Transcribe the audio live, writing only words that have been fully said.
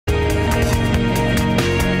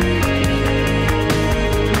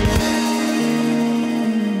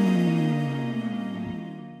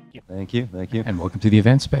Thank you. And welcome to the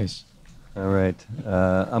event space. All right.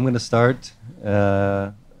 I'm going to start,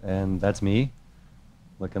 and that's me,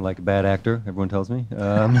 looking like a bad actor, everyone tells me.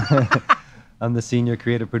 I'm the senior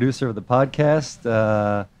creative producer of the podcast,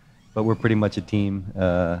 but we're pretty much a team,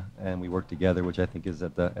 and we work together, which I think is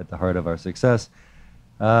at the heart of our success.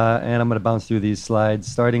 And I'm going to bounce through these slides,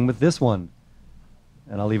 starting with this one.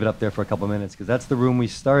 And I'll leave it up there for a couple minutes, because that's the room we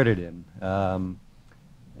started in.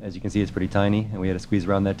 As you can see, it's pretty tiny, and we had to squeeze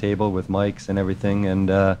around that table with mics and everything. And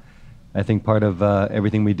I think part of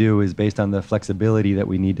everything we do is based on the flexibility that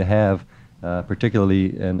we need to have,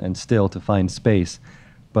 particularly and still to find space.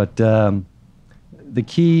 But the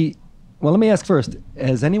key, well, let me ask first,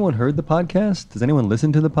 has anyone heard the podcast? Does anyone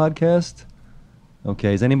listen to the podcast?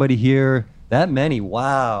 Okay, is anybody here? That many,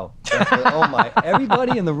 wow. Oh my,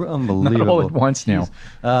 everybody in the room, unbelievable. All at once now.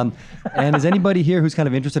 And is anybody here who's kind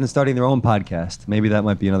of interested in starting their own podcast? Maybe that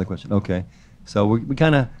might be another question. Okay, so we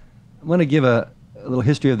kind of want to give a little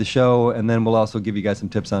history of the show, and then we'll also give you guys some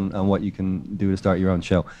tips on what you can do to start your own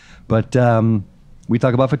show. But we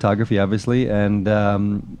talk about photography, obviously, and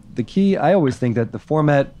the key, I always think that the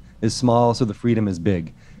format is small, so the freedom is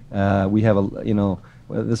big. We have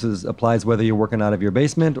this applies whether you're working out of your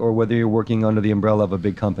basement or whether you're working under the umbrella of a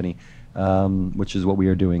big company, which is what we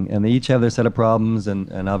are doing. And they each have their set of problems,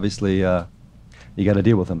 and obviously you got to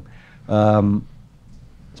deal with them.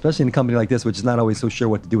 Especially in a company like this, which is not always so sure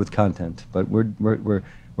what to do with content. But we're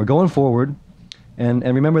going forward, and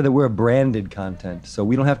remember that we're a branded content, so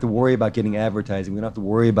we don't have to worry about getting advertising. We don't have to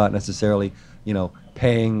worry about necessarily,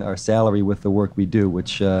 paying our salary with the work we do,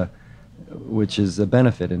 which is a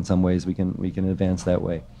benefit in some ways. We can advance that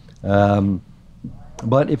way.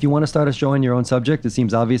 But if you want to start a show on your own subject, it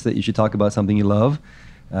seems obvious that you should talk about something you love.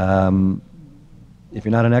 If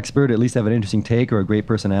you're not an expert, at least have an interesting take or a great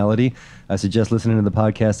personality. I suggest listening to the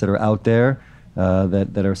podcasts that are out there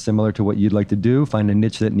that are similar to what you'd like to do. Find a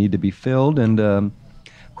niche that need to be filled. And, of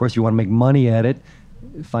course, you want to make money at it.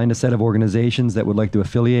 Find a set of organizations that would like to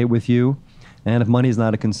affiliate with you. And if money is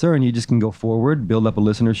not a concern, you just can go forward, build up a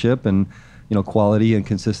listenership, and quality and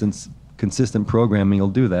consistent programming will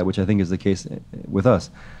do that, which I think is the case with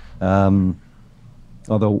us.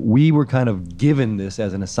 Although we were kind of given this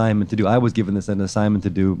as an assignment to do. I was given this as an assignment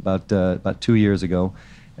to do about 2 years ago,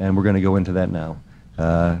 and we're going to go into that now.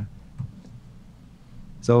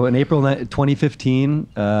 So in April 2015,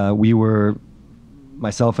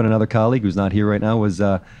 myself and another colleague who's not here right now was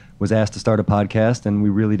asked to start a podcast, and we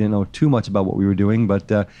really didn't know too much about what we were doing,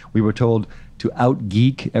 but we were told to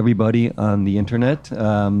out-geek everybody on the internet.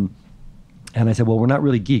 And I said, well, we're not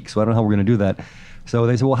really geeks, so I don't know how we're going to do that. So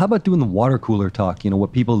they said, well, how about doing the water cooler talk,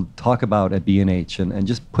 what people talk about at B&H, and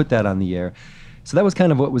just put that on the air. So that was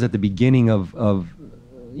kind of what was at the beginning of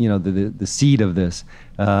the seed of this.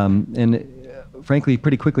 And frankly,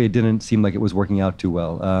 pretty quickly, it didn't seem like it was working out too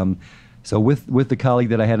well. So with the colleague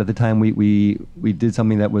that I had at the time, we did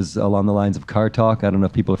something that was along the lines of Car Talk. I don't know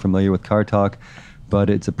if people are familiar with Car Talk, but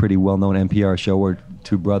it's a pretty well-known NPR show where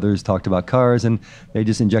two brothers talked about cars, and they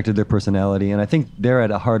just injected their personality. And I think they're at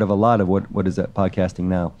the heart of a lot of what is that podcasting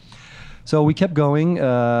now. So we kept going.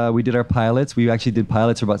 We did our pilots. We actually did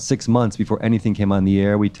pilots for about 6 months before anything came on the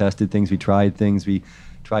air. We tested things. We tried things. We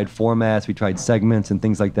tried formats. We tried segments and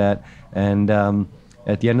things like that. And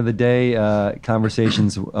at the end of the day,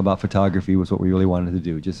 conversations about photography was what we really wanted to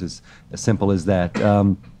do, just as simple as that.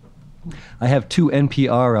 I have 2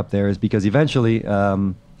 NPR up there is because eventually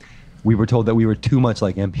we were told that we were too much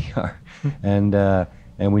like NPR,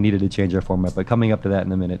 and we needed to change our format. But coming up to that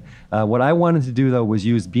in a minute. What I wanted to do, though, was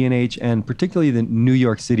use B&H and particularly the New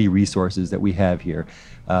York City resources that we have here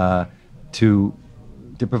to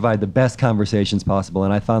provide the best conversations possible.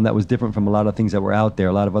 And I found that was different from a lot of things that were out there.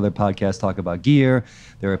 A lot of other podcasts talk about gear,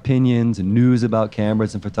 their opinions, and news about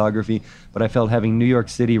cameras and photography. But I felt having New York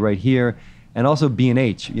City right here, and also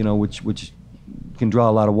B&H, which can draw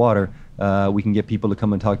a lot of water. We can get people to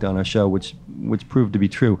come and talk on our show, which proved to be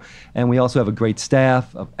true. And we also have a great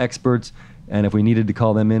staff of experts. And if we needed to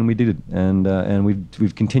call them in, we did. And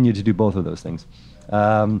we've continued to do both of those things.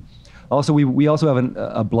 Also, we also have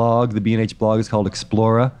a blog. The B&H blog is called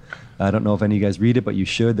Explora. I don't know if any of you guys read it, but you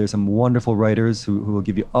should. There's some wonderful writers who will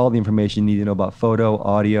give you all the information you need to know about photo,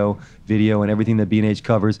 audio, video, and everything that B&H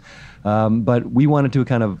covers. But we wanted to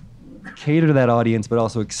kind of cater to that audience, but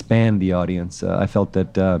also expand the audience. I felt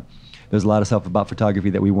that there's a lot of stuff about photography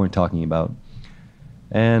that we weren't talking about.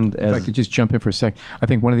 And If I as could just jump in for a sec, I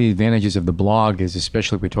think one of the advantages of the blog is,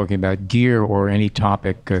 especially if we're talking about gear or any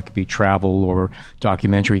topic, it could be travel or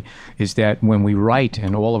documentary, is that when we write,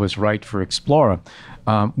 and all of us write for Explorer,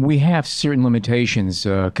 we have certain limitations.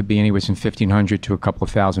 Could be anywhere from 1,500 to a couple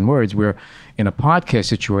of thousand words, where in a podcast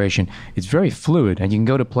situation, it's very fluid, and you can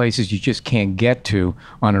go to places you just can't get to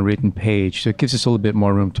on a written page. So it gives us a little bit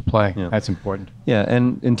more room to play. Yeah. That's important. Yeah,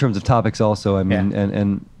 and in terms of topics also, I mean, Yeah.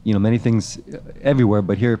 and you know, many things everywhere,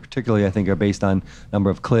 but here particularly, I think, are based on number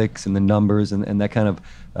of clicks and the numbers and that kind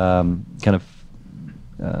of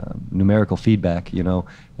numerical feedback, you know.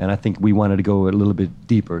 And I think we wanted to go a little bit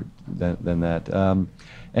deeper than that.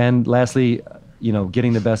 And lastly, you know,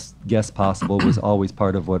 getting the best guests possible was always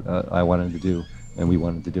part of what I wanted to do, and we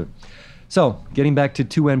wanted to do. So, getting back to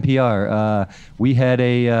 2NPR, we had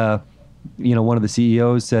one of the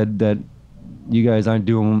CEOs said that you guys aren't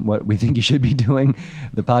doing what we think you should be doing.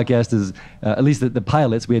 The podcast is, at least the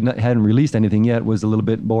pilots, we hadn't released anything yet, was a little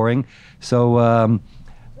bit boring. So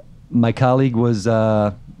my colleague was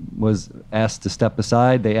asked to step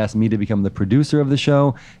aside. They asked me to become the producer of the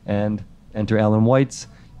show, and enter Alan Weitz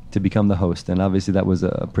to become the host. And obviously that was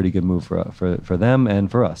a pretty good move for them and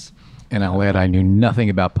for us. And I'll add, I knew nothing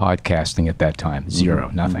about podcasting at that time. Zero,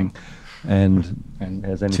 nothing. And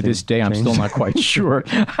has To anything this day, I'm changed? still not quite sure.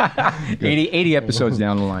 80 episodes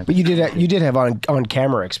down the line. But you did have on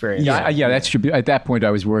camera experience. Yeah, that's true. At that point,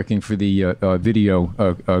 I was working for the video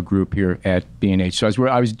group here at B&H. So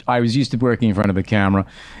I was used to working in front of a camera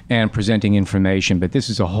and presenting information. But this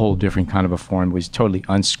is a whole different kind of a form. It was totally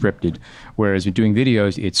unscripted. Whereas with doing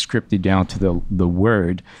videos, it's scripted down to the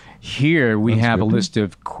word. Here we have a list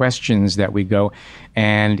of questions that we go,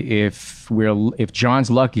 and if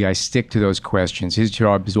John's lucky, I stick to those questions. His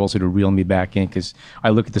job is also to reel me back in, because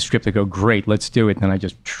I look at the script, I go, great, let's do it, and then I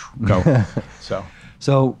just go.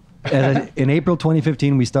 So in April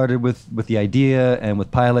 2015, we started with the idea and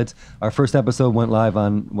with pilots. Our first episode went live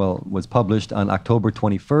was published on October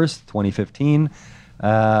 21st, 2015.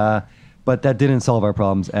 But that didn't solve our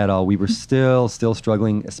problems at all. We were still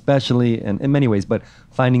struggling, especially in many ways, but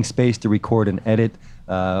finding space to record and edit.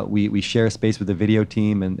 We share space with the video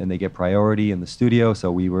team, and they get priority in the studio.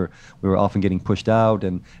 So we were often getting pushed out.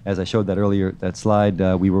 And as I showed that slide,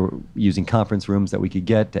 we were using conference rooms that we could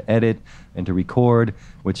get to edit and to record,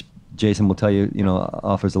 which Jason will tell you,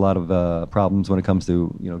 offers a lot of problems when it comes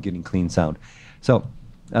to getting clean sound. So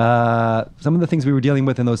some of the things we were dealing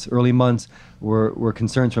with in those early months were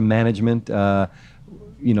concerns from management,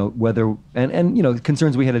 whether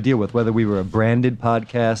concerns we had to deal with, whether we were a branded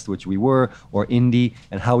podcast, which we were, or indie,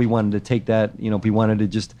 and how we wanted to take that. If we wanted to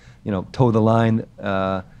just toe the line,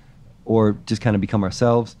 or just kind of become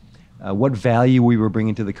ourselves. What value we were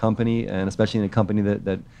bringing to the company, and especially in a company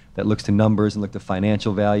that looks to numbers and look to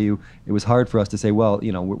financial value. It was hard for us to say, well,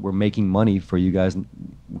 we're making money for you guys,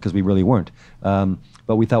 because we really weren't.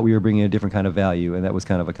 But we thought we were bringing a different kind of value, and that was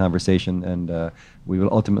kind of a conversation, and we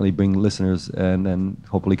will ultimately bring listeners and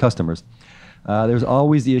hopefully customers. There's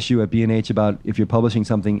always the issue at B&H about if you're publishing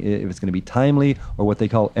something, if it's going to be timely, or what they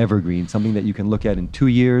call evergreen, something that you can look at in 2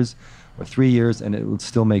 years or 3 years, and it will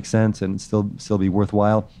still make sense and still be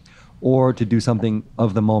worthwhile, or to do something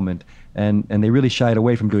of the moment. And they really shied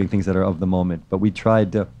away from doing things that are of the moment. But we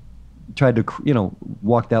tried to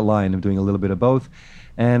walk that line of doing a little bit of both.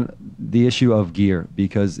 And the issue of gear,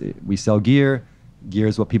 because we sell gear. Gear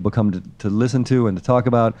is what people come to listen to and to talk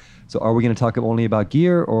about. So are we going to talk only about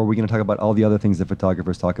gear, or are we going to talk about all the other things that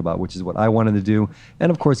photographers talk about, which is what I wanted to do.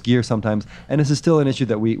 And of course, gear sometimes. And this is still an issue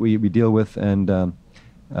that we deal with, and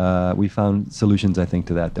we found solutions, I think,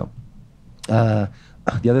 to that, though.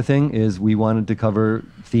 The other thing is we wanted to cover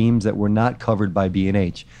themes that were not covered by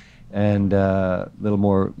B&H, and a little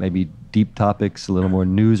more maybe deep topics, a little more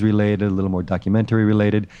news related, a little more documentary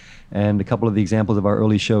related. And a couple of the examples of our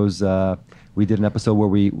early shows, we did an episode where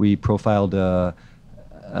we profiled a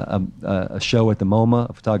show at the MoMA,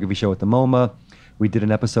 a photography show at the MoMA. We did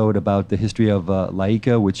an episode about the history of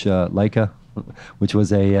Leica, which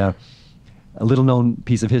was a little known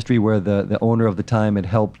piece of history where the owner of the time had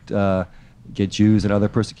helped get Jews and other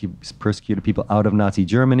persecuted people out of Nazi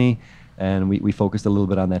Germany, and we focused a little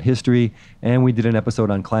bit on that history. And we did an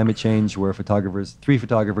episode on climate change where three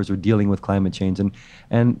photographers were dealing with climate change, and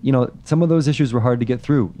some of those issues were hard to get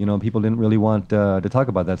through. People didn't really want to talk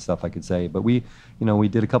about that stuff, I could say, but we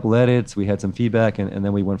did a couple edits, we had some feedback, and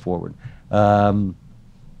then we went forward. And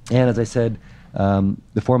as I said,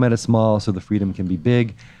 the format is small, so the freedom can be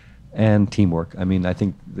big, and teamwork. I mean, I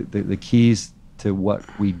think the keys to what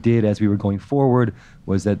we did as we were going forward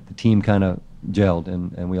was that the team kind of gelled,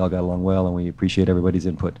 and we all got along well, and we appreciate everybody's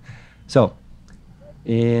input. So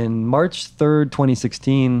In March 3rd,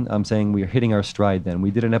 2016, I'm saying we are hitting our stride then. We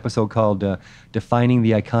did an episode called Defining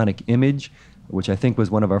the Iconic Image, which I think was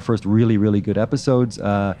one of our first really, really good episodes.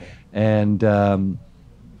 And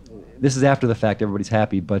this is after the fact, everybody's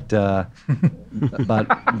happy, but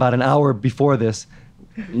about an hour before this,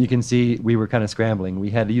 you can see we were kind of scrambling. We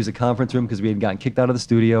had to use a conference room because we had gotten kicked out of the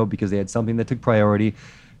studio because they had something that took priority.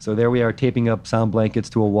 So there we are taping up sound blankets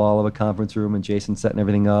to a wall of a conference room, and Jason's setting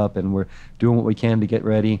everything up, and we're doing what we can to get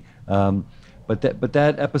ready. But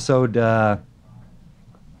that episode, it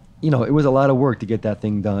was a lot of work to get that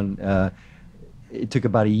thing done. It took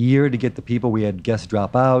about a year to get the people. We had guests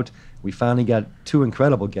drop out. We finally got two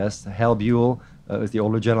incredible guests. Hal Buell was the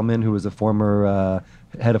older gentleman who was a former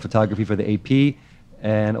head of photography for the AP,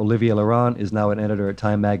 and Olivia Laurent is now an editor at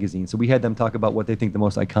Time Magazine. So we had them talk about what they think the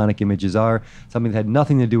most iconic images are, something that had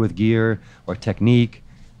nothing to do with gear or technique.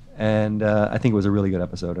 And I think it was a really good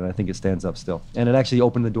episode, and I think it stands up still. And it actually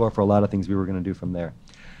opened the door for a lot of things we were going to do from there.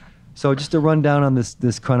 So just to run down on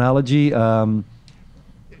this chronology,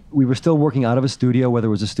 we were still working out of a studio, whether it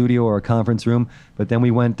was a studio or a conference room. But then we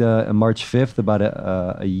went on March 5th, about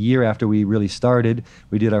a year after we really started.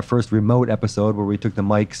 We did our first remote episode where we took the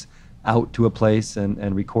mics out to a place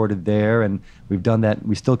and recorded there. And we've done that.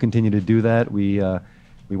 We still continue to do that. We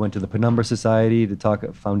went to the Penumbra Society to talk,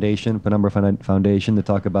 Penumbra Foundation, to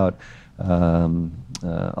talk about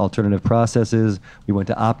alternative processes. We went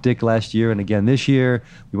to Optic last year, and again this year.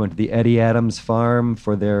 We went to the Eddie Adams Farm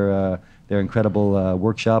for their incredible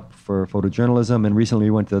workshop for photojournalism, and recently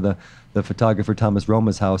we went to the photographer Thomas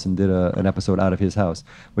Roma's house and did an episode out of his house,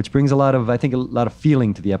 which brings a lot of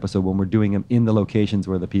feeling to the episode when we're doing them in the locations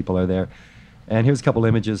where the people are there. And here's a couple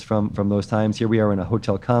images from those times. Here we are in a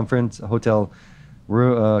hotel conference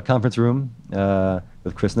room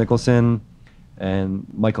with Chris Nicholson and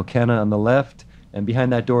Michael Kenna on the left, and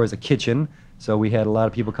behind that door is a kitchen. So we had a lot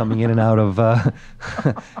of people coming in and out of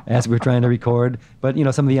as we were trying to record. But,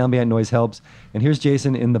 some of the ambient noise helps. And here's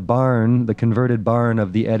Jason in the barn, the converted barn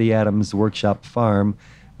of the Eddie Adams Workshop Farm.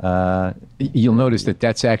 You'll notice that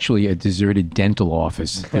that's actually a deserted dental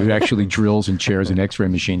office. There are actually drills and chairs and x-ray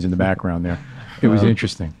machines in the background there. It was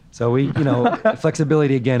interesting. So we,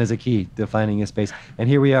 flexibility again is a key to finding a space. And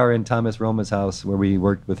here we are in Thomas Roma's house where we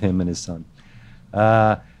worked with him and his son.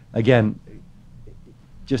 Again,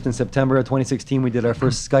 just in September of 2016, we did our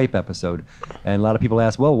first Skype episode. And a lot of people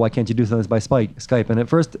asked, well, why can't you do something by Skype? And at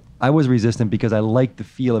first, I was resistant because I liked the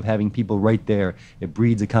feel of having people right there. It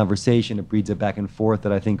breeds a conversation. It breeds a back and forth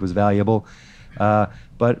that I think was valuable.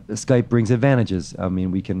 But Skype brings advantages. I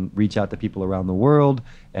mean, we can reach out to people around the world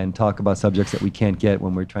and talk about subjects that we can't get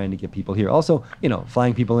when we're trying to get people here. Also,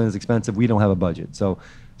 flying people in is expensive. We don't have a budget. So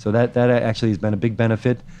that actually has been a big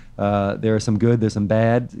benefit. There are some good, there's some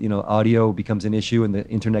bad. Audio becomes an issue and the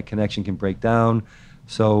internet connection can break down.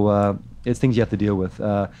 So it's things you have to deal with.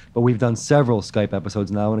 But we've done several Skype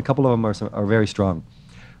episodes now, and a couple of them are very strong.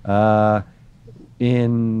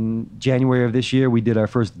 In January of this year, we did our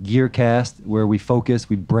first Gear Cast, where we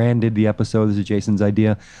branded the episode. This is Jason's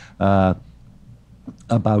idea.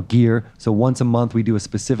 About gear. So once a month we do a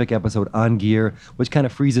specific episode on gear, which kind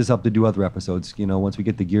of frees us up to do other episodes, once we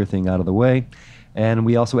get the gear thing out of the way. And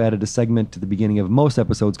we also added a segment to the beginning of most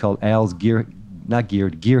episodes called Al's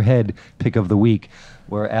Gearhead Pick of the Week,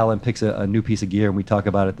 where Alan picks a new piece of gear and we talk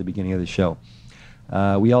about it at the beginning of the show.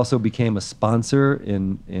 We also became a sponsor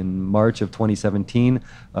in March of 2017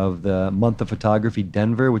 of the Month of Photography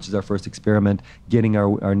Denver, which is our first experiment getting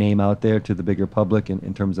our name out there to the bigger public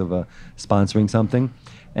in terms of sponsoring something.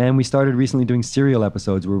 And we started recently doing serial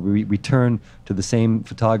episodes where we return to the same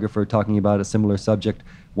photographer talking about a similar subject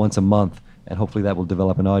once a month, and hopefully that will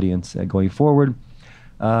develop an audience going forward.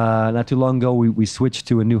 Not too long ago, we switched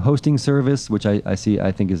to a new hosting service, which I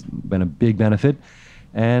think has been a big benefit.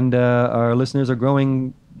 And our listeners are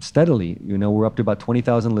growing steadily. We're up to about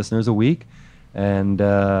 20,000 listeners a week. And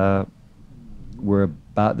we're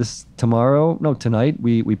about tonight,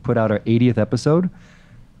 we put out our 80th episode,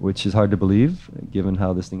 which is hard to believe, given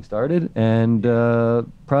how this thing started. And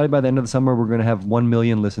probably by the end of the summer, we're going to have 1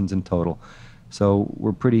 million listens in total. So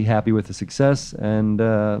we're pretty happy with the success, and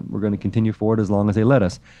we're going to continue forward as long as they let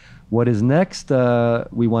us. What is next?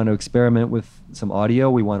 We want to experiment with some audio.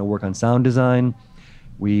 We want to work on sound design.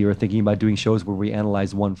 We are thinking about doing shows where we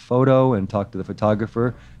analyze one photo and talk to the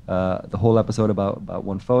photographer, the whole episode about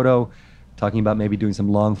one photo, talking about maybe doing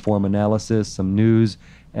some long-form analysis, some news,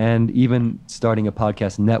 and even starting a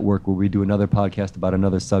podcast network where we do another podcast about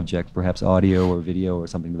another subject, perhaps audio or video or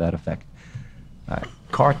something to that effect. All right.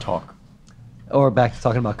 Car talk. Or back to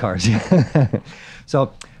talking about cars.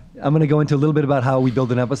 So I'm going to go into a little bit about how we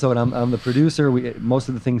build an episode. I'm the producer. Most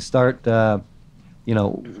of the things start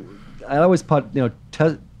I always put,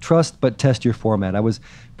 trust but test your format. I was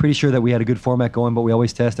pretty sure that we had a good format going, but we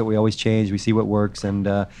always test it, we always change, we see what works, and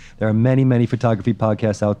there are many, many photography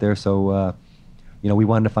podcasts out there, so we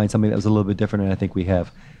wanted to find something that was a little bit different, and I think we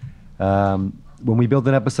have. When we build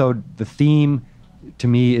an episode, the theme, to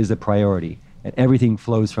me, is a priority, and everything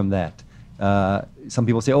flows from that. Some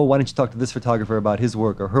people say, why don't you talk to this photographer about his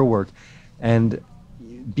work or her work? And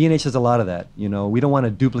B&H does a lot of that. We don't want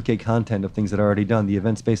to duplicate content of things that are already done. The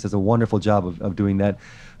event space does a wonderful job of doing that.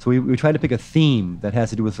 So we try to pick a theme that has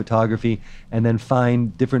to do with photography, and then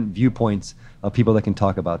find different viewpoints of people that can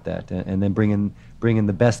talk about that, and then bring in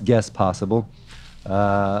the best guests possible.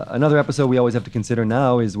 Another episode we always have to consider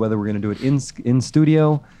now is whether we're going to do it in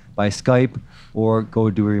studio, by Skype, or go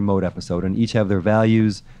do a remote episode. And each have their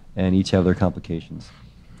values, and each have their complications.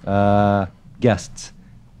 Guests.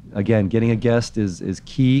 Again, getting a guest is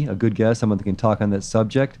key, a good guest, someone that can talk on that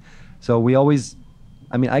subject. So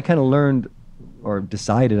I kind of learned, or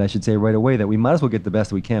decided, I should say, right away, that we might as well get the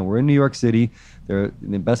best we can. We're in New York City. The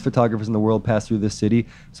best photographers in the world pass through this city,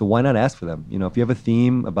 so why not ask for them? If you have a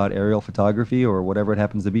theme about aerial photography or whatever it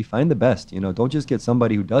happens to be, find the best. Don't just get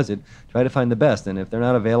somebody who does it. Try to find the best, and if they're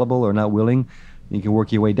not available or not willing, you can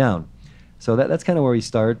work your way down. So that's kind of where we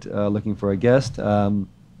start, looking for a guest.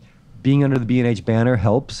 Being under the B&H banner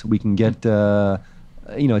helps. We can get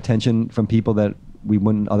attention from people that we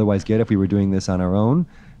wouldn't otherwise get if we were doing this on our own.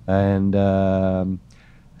 And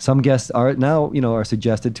some guests are now, are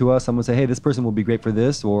suggested to us. Someone say, hey, this person will be great for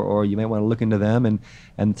this, or you might want to look into them.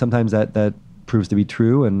 And sometimes that proves to be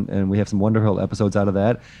true, and we have some wonderful episodes out of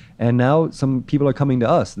that. And now some people are coming to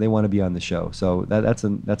us. They want to be on the show. So that's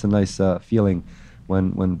a nice feeling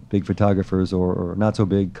when big photographers or not so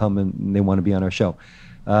big come and they want to be on our show.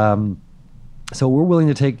 So we're willing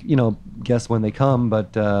to take, guests when they come,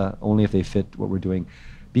 but only if they fit what we're doing.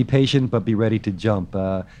 Be patient, but be ready to jump.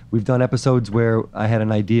 We've done episodes where I had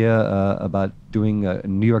an idea about doing a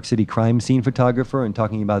New York City crime scene photographer and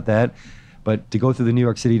talking about that. But to go through the New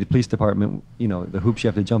York City Police Department, the hoops you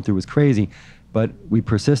have to jump through was crazy. But we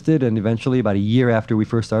persisted, and eventually, about a year after we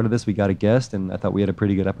first started this, we got a guest, and I thought we had a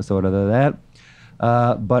pretty good episode out of that.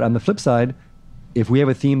 But on the flip side, if we have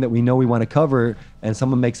a theme that we know we want to cover and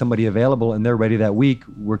someone makes somebody available and they're ready that week,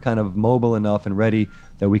 we're kind of mobile enough and ready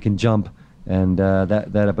that we can jump. And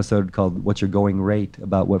that episode called What's Your Going Rate,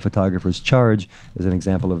 about what photographers charge, is an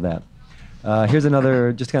example of that. Here's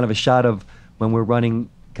another, just kind of a shot of when we're running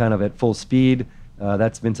kind of at full speed.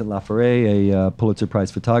 That's Vincent Laforet, a Pulitzer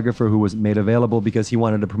Prize photographer who was made available because he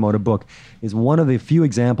wanted to promote a book. Is one of the few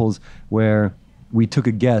examples where we took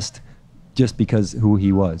a guest just because who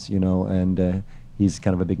he was, and he's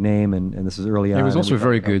kind of a big name, and this was early on. It was also a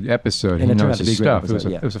very good episode. And He it turned knows out to be his a great stuff.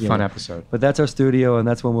 episode. It was a fun episode. But that's our studio, and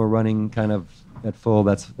that's when we're running kind of at full.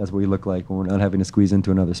 That's what we look like when we're not having to squeeze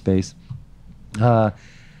into another space.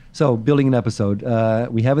 So building an episode.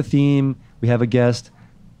 We have a theme. We have a guest.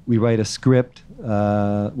 We write a script,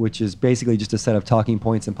 which is basically just a set of talking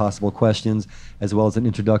points and possible questions, as well as an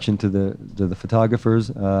introduction to the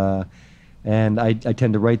photographers. And I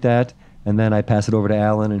tend to write that, and then I pass it over to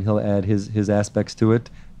Alan, and he'll add his aspects to it,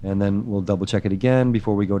 and then we'll double check it again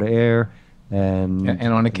before we go to air. And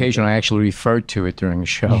on occasion, I actually referred to it during the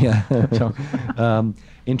show. Yeah.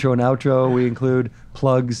 Intro and outro, we include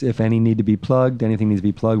plugs if any need to be plugged. Anything needs to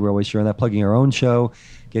be plugged, we're always sharing that. Plugging our own show,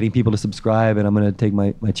 getting people to subscribe, and I'm going to take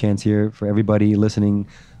my chance here for everybody listening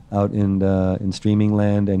out in streaming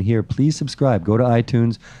land and here. Please subscribe. Go to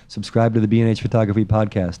iTunes, subscribe to the B&H Photography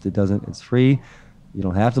Podcast. It's free. You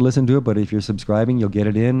don't have to listen to it, but if you're subscribing, you'll get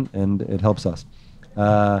it in, and it helps us.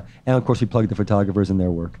 And of course, we plug the photographers and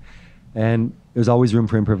their work. And there's always room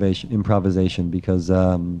for improvisation because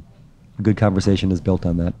a good conversation is built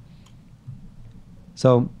on that.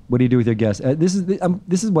 So what do you do with your guests? This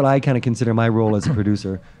is what I kind of consider my role as a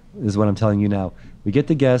producer. This is what I'm telling you now. We get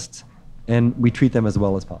the guests, and we treat them as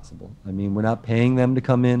well as possible. I mean, we're not paying them to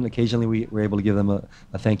come in. Occasionally, we're able to give them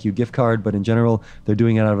a thank you gift card, but in general, they're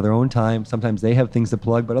doing it out of their own time. Sometimes they have things to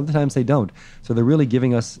plug, but other times they don't. So they're really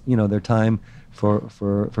giving us, their time for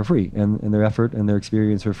free, and their effort and their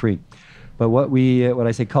experience for free. But what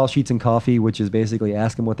I say, call sheets and coffee, which is basically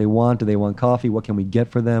ask them what they want. Do they want coffee? What can we get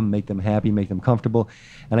for them? Make them happy, make them comfortable.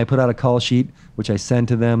 And I put out a call sheet, which I send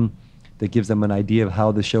to them, that gives them an idea of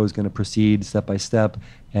how the show is going to proceed step by step,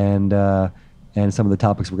 and some of the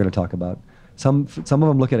topics we're going to talk about. Some of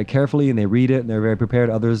them look at it carefully and they read it and they're very prepared.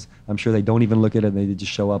 Others, I'm sure they don't even look at it and they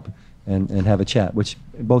just show up and have a chat, which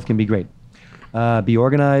both can be great. Be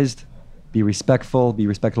organized, be respectful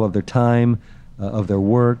of their time, of their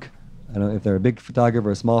work. I don't know if they're a big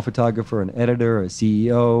photographer, a small photographer, an editor, a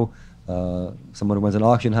CEO, someone who runs an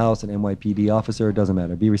auction house, an NYPD officer, it doesn't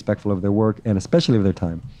matter. Be respectful of their work and especially of their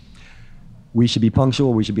time. We should be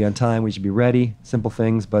punctual, we should be on time, we should be ready. Simple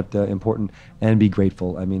things, but important, and be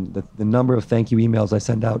grateful. I mean, the number of thank you emails I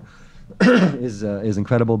send out is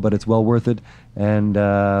incredible, but it's well worth it. And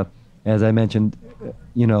as I mentioned,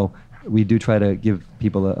 we do try to give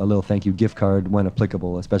people a little thank you gift card when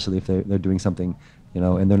applicable, especially if they're doing something,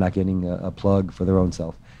 and they're not getting a plug for their own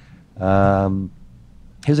self.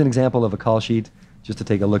 Here's an example of a call sheet, just to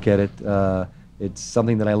take a look at it. It's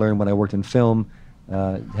something that I learned when I worked in film.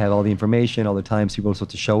 Have all the information, all the times people are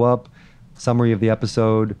supposed to show up, summary of the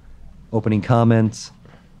episode, opening comments,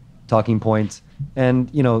 talking points. And,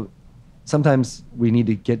 sometimes we need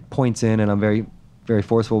to get points in, and I'm very, very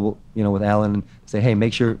forceful, with Alan, and say, hey,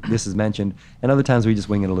 make sure this is mentioned. And other times we just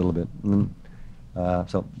wing it a little bit.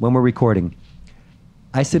 So when we're recording,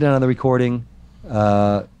 I sit in on the recording.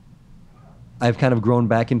 I've kind of grown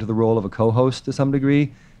back into the role of a co-host to some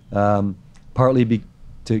degree, partly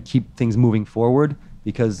to keep things moving forward,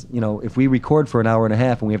 because if we record for an hour and a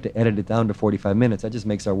half and we have to edit it down to 45 minutes, that just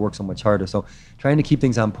makes our work so much harder. So trying to keep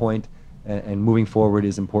things on point and moving forward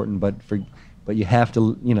is important, but you have to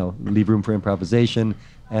leave room for improvisation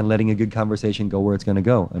and letting a good conversation go where it's going to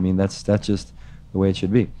go. I mean, that's just the way it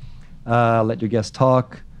should be. Let your guests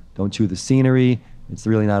talk. Don't chew the scenery. It's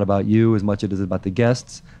really not about you as much as it is about the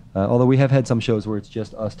guests. Although we have had some shows where it's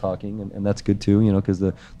just us talking, and that's good too, because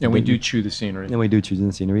we do chew the scenery. And we do chew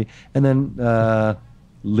the scenery. And then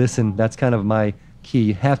listen. That's kind of my key.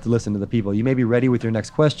 You have to listen to the people. You may be ready with your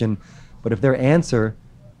next question, but if their answer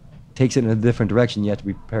takes it in a different direction, you have to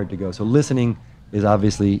be prepared to go. So listening is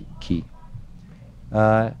obviously key.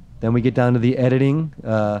 Then we get down to the editing,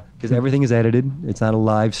 because everything is edited. It's not a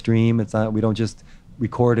live stream. We don't just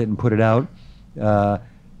record it and put it out.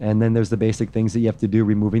 And then there's the basic things that you have to do,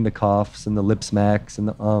 removing the coughs and the lip smacks and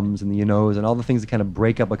the ums and the you-knows and all the things that kind of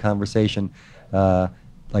break up a conversation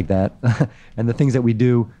like that. And the things that we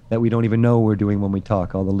do that we don't even know we're doing when we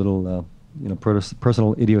talk, all the little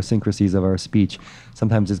personal idiosyncrasies of our speech.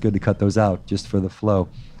 Sometimes it's good to cut those out just for the flow.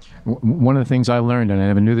 One of the things I learned, and I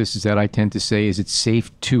never knew this, is that I tend to say is it's safe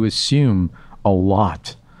to assume a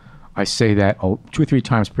lot. I say that 2 or 3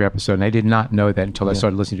 times per episode, and I did not know that until I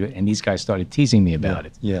started listening to it, and these guys started teasing me about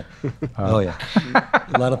it. Yeah. Oh, yeah.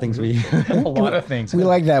 A lot of things a lot of things. We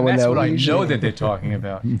like that one, That's though. what I know that they're talking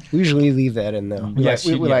about. We usually leave that in, though. Yes,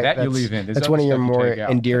 we like that you leave in. There's That's one of your other stuff you more take out.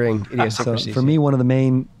 endearing So idiosyncrasies. for me, one of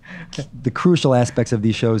the crucial aspects of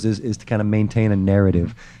these shows is to kind of maintain a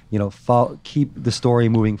narrative, keep the story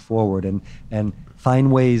moving forward and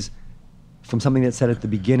find ways from something that's said at the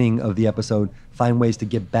beginning of the episode, find ways to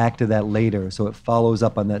get back to that later so it follows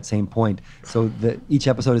up on that same point. So that each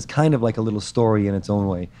episode is kind of like a little story in its own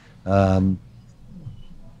way.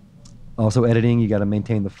 Also editing, you got to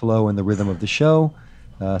maintain the flow and the rhythm of the show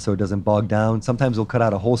so it doesn't bog down. Sometimes we'll cut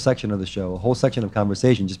out a whole section of the show, a whole section of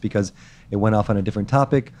conversation just because it went off on a different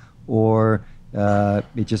topic or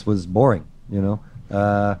it just was boring,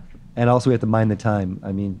 And also we have to mind the time.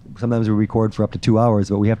 I mean, sometimes we record for up to 2 hours,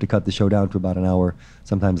 but we have to cut the show down to about an hour,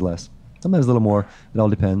 sometimes less. Sometimes a little more. It all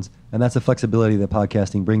depends. And that's the flexibility that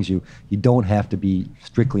podcasting brings you. You don't have to be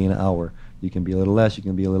strictly an hour. You can be a little less, you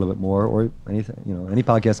can be a little bit more, or anything. Any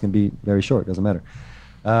podcast can be very short, doesn't matter.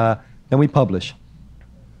 Then we publish.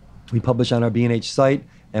 We publish on our B&H site,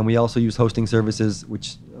 and we also use hosting services,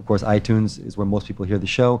 which, of course, iTunes is where most people hear the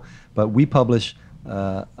show. But we publish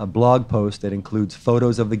a blog post that includes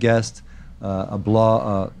photos of the guest, a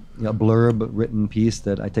blurb written piece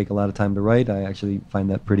that I take a lot of time to write. I actually find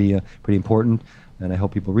that pretty important, and I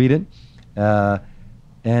hope people read it.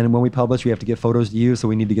 And when we publish, we have to get photos to you, so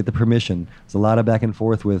we need to get the permission. There's a lot of back and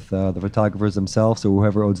forth with the photographers themselves, or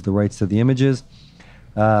whoever owns the rights to the images.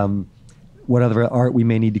 What other art we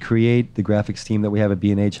may need to create. The graphics team that we have at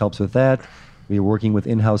B&H helps with that. We're working with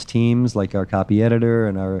in-house teams like our copy editor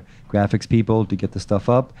and our graphics people to get the stuff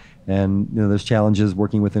up. And there's challenges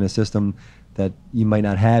working within a system that you might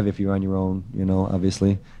not have if you're on your own,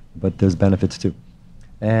 obviously, but there's benefits too.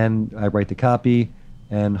 And I write the copy,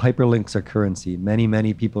 and hyperlinks are currency. Many,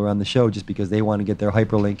 many people are on the show just because they want to get their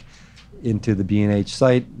hyperlink into the B&H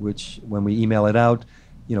site, which when we email it out,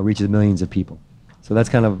 reaches millions of people. So that's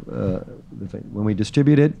kind of the thing. When we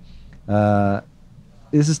distribute it,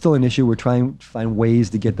 this is still an issue. We're trying to find ways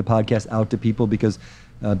to get the podcast out to people because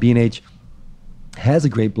B&H has a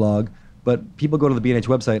great blog, but people go to the B&H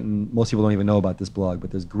website and most people don't even know about this blog,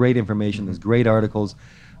 but there's great information, there's great articles.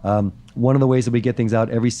 One of the ways that we get things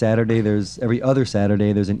out every other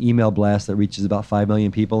Saturday, there's an email blast that reaches about 5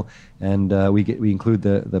 million people, and we include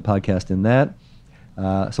the podcast in that.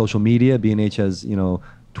 Social media, B&H has,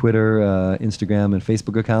 Twitter, Instagram, and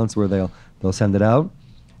Facebook accounts where they'll they'll send it out.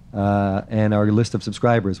 And our list of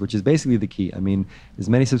subscribers, which is basically the key. I mean,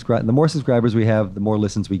 the more subscribers we have, the more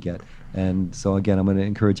listens we get. And so again, I'm going to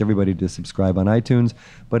encourage everybody to subscribe on iTunes,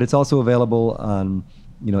 but it's also available on,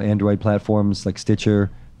 Android platforms like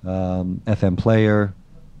Stitcher, FM Player,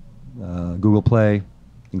 Google Play,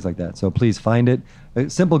 things like that. So please find it. A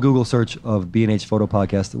simple Google search of B&H Photo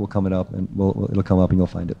Podcast will come up, and it'll come up, and you'll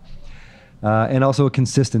find it. And also a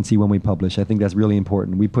consistency when we publish. I think that's really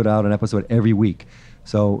important. We put out an episode every week.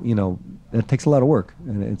 So, it takes a lot of work,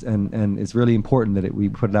 and it's really important that we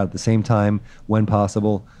put it out at the same time, when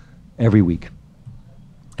possible, every week.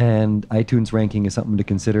 And iTunes ranking is something to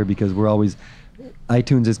consider, because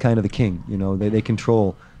iTunes is kind of the king. They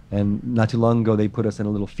control. And not too long ago, they put us in a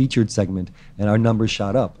little featured segment, and our numbers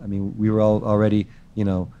shot up. I mean, we were already, we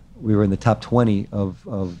were in the top 20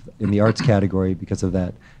 in the arts category because of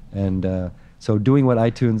that. And so doing what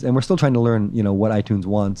iTunes, and we're still trying to learn, what iTunes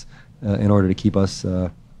wants in order to keep us,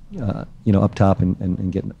 up top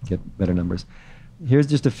and get better numbers. Here's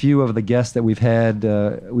just a few of the guests that we've had.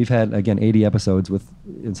 We've had, again, 80 episodes with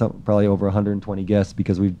probably over 120 guests,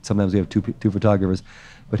 because sometimes we have two photographers.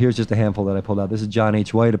 But here's just a handful that I pulled out. This is John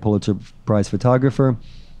H. White, a Pulitzer Prize photographer,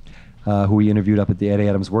 who we interviewed up at the Eddie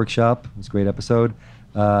Adams Workshop. It was a great episode.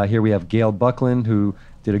 Here we have Gail Buckland, who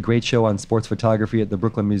did a great show on sports photography at the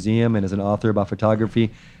Brooklyn Museum and is an author about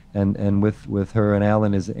photography. And with her and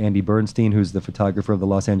Alan is Andy Bernstein, who's the photographer of the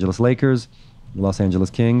Los Angeles Lakers, the Los Angeles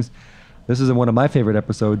Kings. This is one of my favorite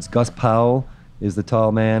episodes. Gus Powell is the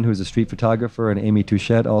tall man who's a street photographer, and Amy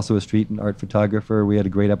Touchette, also a street and art photographer. We had a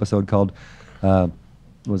great episode called,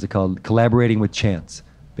 Collaborating with Chance.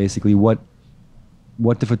 Basically, what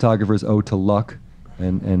do photographers owe to luck,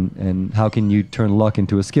 and how can you turn luck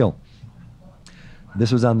into a skill?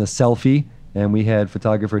 This was on the selfie. And we had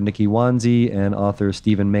photographer Nikki Wanzi and author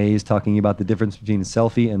Stephen Mays talking about the difference between a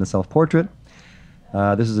selfie and a self-portrait.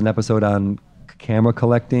 This is an episode on camera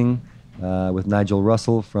collecting with Nigel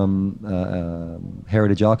Russell from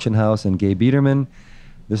Heritage Auction House and Gabe Biederman.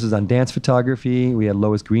 This is on dance photography. We had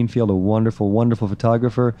Lois Greenfield, a wonderful, wonderful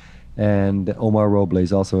photographer, and Omar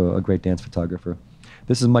Robles, also a great dance photographer.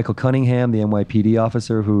 This is Michael Cunningham, the NYPD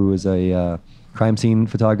officer, who is a crime scene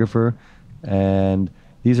photographer. And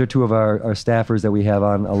these are two of our staffers that we have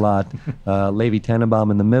on a lot. Levi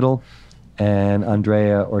Tenenbaum in the middle, and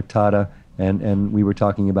Andrea Ortata. And we were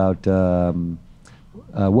talking about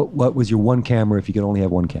what was your one camera if you could only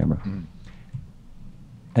have one camera. Mm.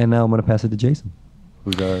 And now I'm going to pass it to Jason,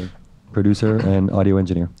 who's our producer and audio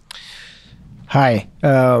engineer. Hi.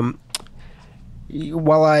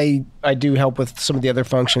 While I do help with some of the other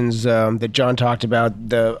functions that John talked about,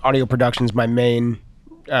 the audio production is my main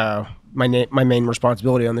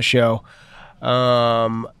responsibility on the show.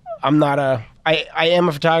 I am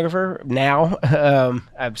a photographer now.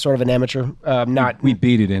 I'm sort of an amateur. We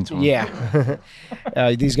beat it into them. Yeah.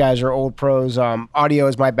 These guys are old pros. Audio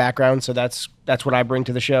is my background, so that's what I bring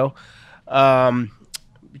to the show.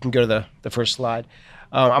 You can go to the first slide.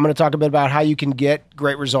 I'm going to talk a bit about how you can get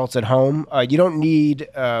great results at home. You don't need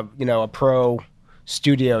a pro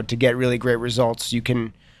studio to get really great results. You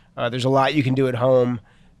can there's a lot you can do at home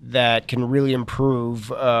that can really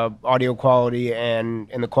improve audio quality and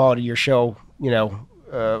the quality of your show,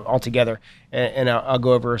 altogether. And I'll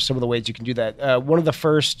go over some of the ways you can do that. One of the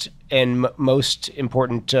first and most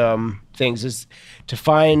important things is to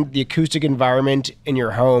find the acoustic environment in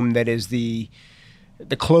your home that is the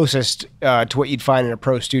closest to what you'd find in a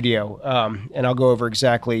pro studio. And I'll go over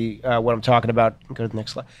exactly what I'm talking about. Go to the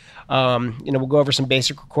next slide. We'll go over some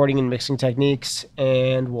basic recording and mixing techniques,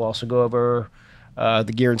 and we'll also go over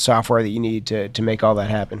the gear and software that you need to make all that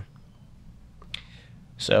happen.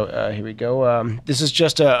 So here we go. This is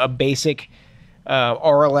just a basic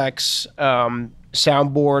RLX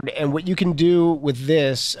soundboard, and what you can do with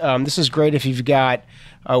this is great if you've got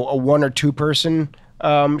a one or two person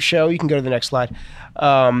show. You can go to the next slide.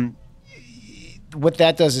 What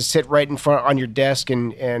that does is sit right in front on your desk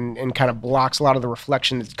and kind of blocks a lot of the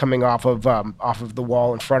reflection that's coming off of the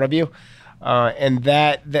wall in front of you. And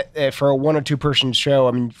that for a one or two person show,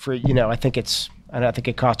 I mean, I think it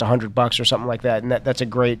cost $100 or something like that, and that's a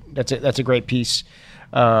great piece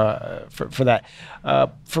for that.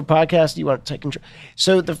 For podcasts, you want to take control.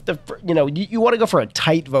 So you want to go for a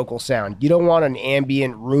tight vocal sound. You don't want an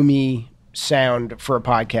ambient, roomy sound for a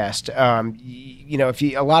podcast.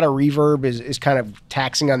 A lot of reverb is kind of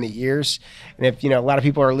taxing on the ears, and if a lot of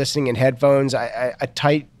people are listening in headphones, a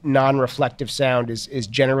tight, non-reflective sound is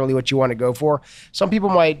generally what you want to go for. Some people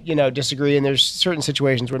might disagree, and there's certain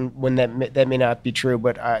situations when that may not be true,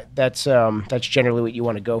 but that's generally what you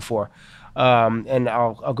want to go for. And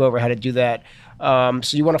I'll go over how to do that.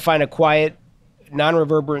 So you want to find a quiet,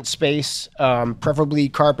 non-reverberant space, preferably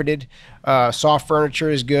carpeted. Soft furniture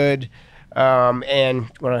is good. And you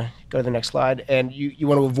want to go to the next slide. And you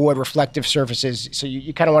want to avoid reflective surfaces. So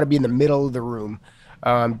you kind of want to be in the middle of the room.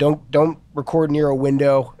 Don't record near a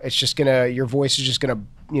window. It's just your voice is just gonna,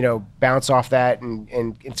 bounce off that,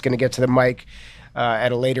 and it's gonna get to the mic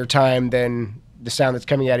at a later time than the sound that's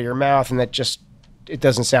coming out of your mouth, and it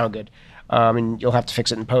doesn't sound good. And you'll have to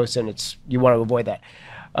fix it in post, and you want to avoid that.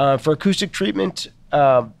 For acoustic treatment,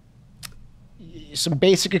 some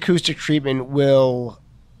basic acoustic treatment will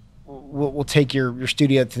take your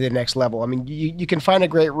studio to the next level. I mean, you can find a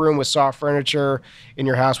great room with soft furniture in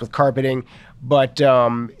your house with carpeting, but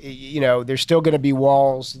there's still going to be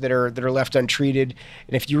walls that are left untreated.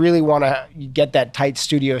 And if you really want to get that tight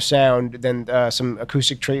studio sound, then some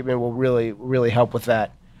acoustic treatment will really help with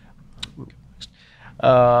that.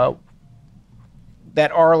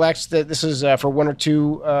 That RLX, this is for 1 or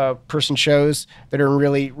 2 person shows that are in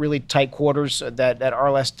really tight quarters. That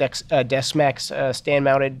RLX Desmax stand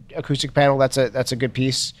mounted acoustic panel, that's a good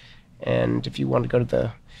piece. And if you want to go to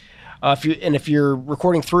the if you're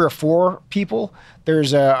recording 3 or 4 people,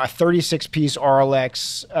 there's a 36 piece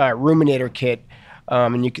RLX ruminator kit.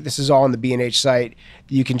 And this is all on the B&H site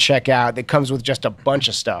that you can check out. That comes with just a bunch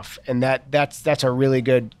of stuff, and that's a really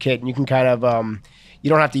good kit. And you can kind of you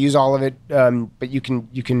don't have to use all of it, but you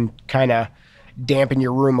can kind of dampen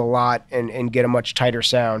your room a lot and get a much tighter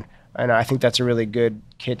sound. And I think that's a really good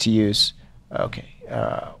kit to use. Okay,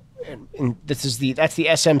 and that's the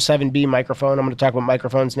SM7B microphone. I'm going to talk about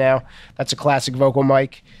microphones now. That's a classic vocal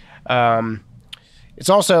mic. It's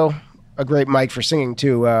also a great mic for singing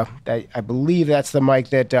too. I believe that's the mic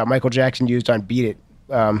that Michael Jackson used on "Beat It."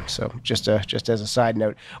 So just as a side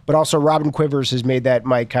note, but also Robin Quivers has made that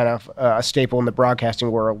mic kind of a staple in the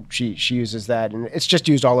broadcasting world. She uses that, and it's just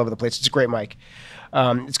used all over the place. It's a great mic.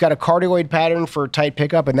 It's got a cardioid pattern for tight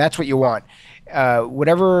pickup, and that's what you want.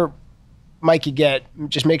 Whatever mic you get,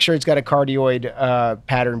 just make sure it's got a cardioid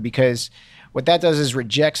pattern, because what that does is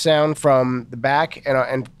reject sound from the back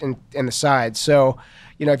and the sides. So,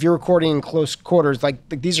 if you're recording in close quarters, like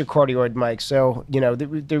these are cardioid mics, so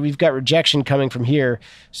we've got rejection coming from here.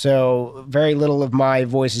 So very little of my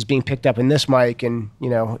voice is being picked up in this mic, and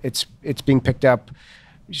it's being picked up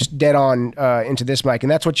just dead on into this mic,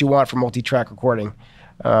 and that's what you want for multi-track recording.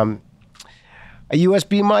 A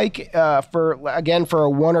USB mic for a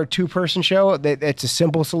 1 or 2 person show, it's a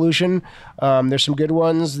simple solution. There's some good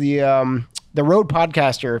ones. The Rode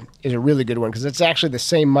Podcaster is a really good one, because it's actually the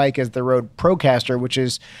same mic as the Rode Procaster, which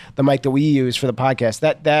is the mic that we use for the podcast.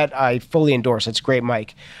 That I fully endorse. It's a great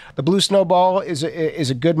mic. The Blue Snowball is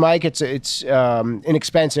a good mic. It's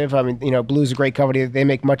inexpensive. I mean, Blue's a great company. They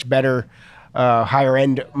make much better higher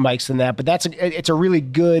end mics than that. But it's a really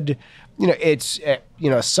good. It's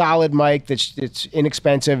a solid mic that's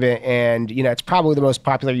inexpensive, and it's probably the most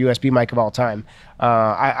popular USB mic of all time.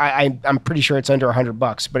 I'm pretty sure it's under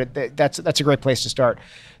 $100, but that's a great place to start.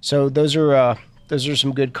 So those are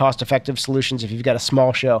some good cost-effective solutions if you've got a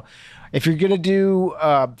small show. If you're going to do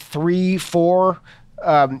 3, 4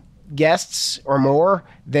 guests or more,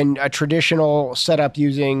 then a traditional setup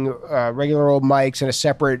using regular old mics and a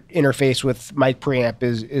separate interface with mic preamp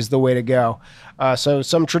is the way to go. So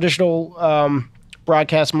some traditional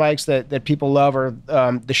broadcast mics that people love are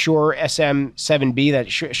the Shure SM7B. That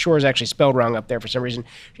Shure is actually spelled wrong up there for some reason.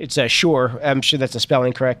 It's a Shure. I'm sure that's a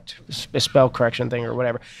spell correction thing or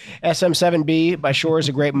whatever. SM7B by Shure is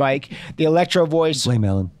a great mic. The Electro Voice. Blame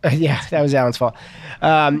Alan. Yeah, that was Alan's fault.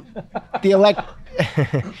 The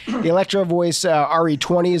Electro Voice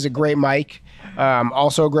RE20 is a great mic.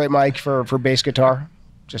 Also a great mic for bass guitar,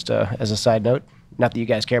 just as a side note. Not that you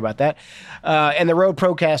guys care about that. And the Rode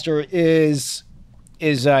Procaster is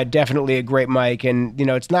definitely a great mic. And,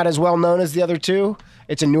 it's not as well known as the other two.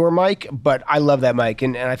 It's a newer mic, but I love that mic.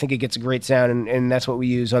 And I think it gets a great sound, and that's what we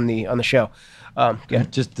use on the show.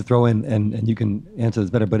 Just to throw in, and you can answer this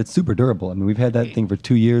better, but it's super durable. I mean, we've had that thing for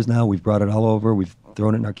 2 years now. We've brought it all over. We've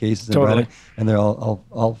thrown it in our cases and brought it, and they're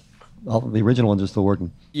all the original ones are still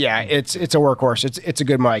working. Yeah, it's a workhorse. It's a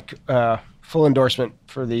good mic. Full endorsement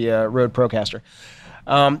for the Rode Procaster.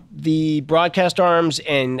 The broadcast arms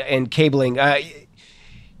and cabling.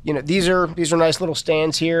 These are nice little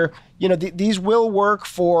stands here. These will work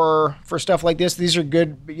for stuff like this. These are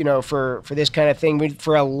good, for this kind of thing.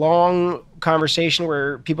 For a long conversation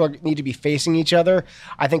where people need to be facing each other,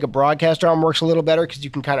 I think a broadcast arm works a little better, because you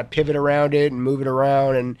can kind of pivot around it and move it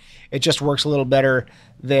around, and it just works a little better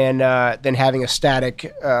than having a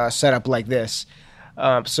static setup like this.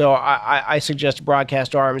 So I suggest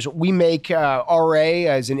Broadcast Arms. We make RA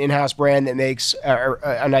as an in-house brand that makes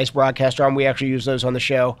a nice broadcast arm. We actually use those on the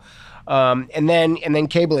show. And then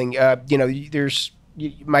cabling. There's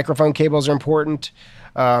microphone cables are important.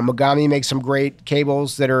 Mogami makes some great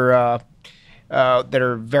cables that are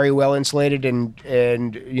very well insulated and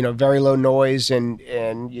very low noise and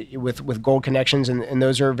with gold connections, and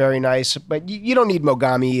those are very nice. But you don't need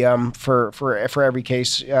Mogami for every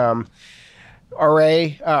case.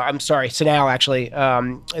 Sanal actually.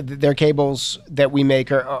 Their cables that we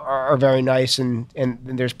make are very nice, and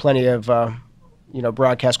there's plenty of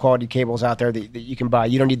broadcast quality cables out there that you can buy.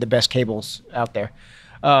 You don't need the best cables out there.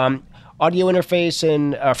 Audio interface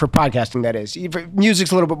and for podcasting, that is.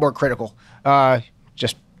 Music's a little bit more critical.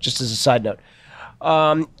 Just as a side note,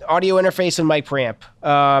 audio interface and mic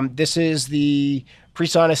preamp. This is the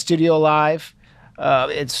PreSonus Studio Live.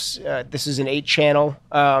 This is an 8-channel,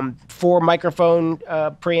 4 microphone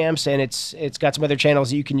preamps, and it's got some other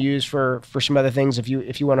channels that you can use for some other things if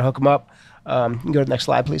you want to hook them up. You can go to the next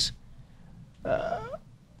slide, please.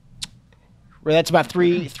 That's about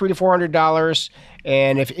 $300 to $400,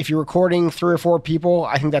 and if you're recording 3 or 4 people,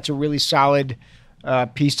 I think that's a really solid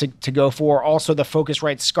piece to go for. Also, the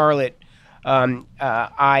Focusrite Scarlett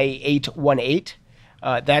i818.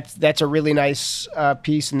 That's a really nice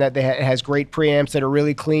piece, and that it has great preamps that are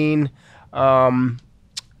really clean. The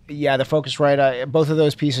Focusrite, both of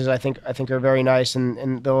those pieces I think are very nice,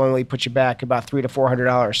 and they'll only put you back about $300 to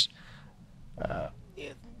 $400.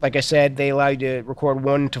 Like I said, they allow you to record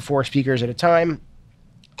 1 to 4 speakers at a time,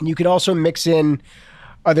 and you can also mix in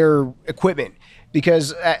other equipment.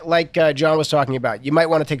 Because like John was talking about, you might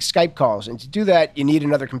want to take Skype calls, and to do that, you need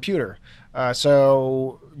another computer.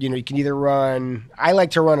 So you can either I like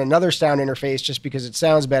to run another sound interface just because it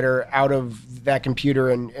sounds better out of that computer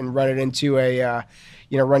and run it into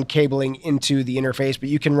run cabling into the interface. But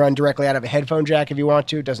you can run directly out of a headphone jack if you want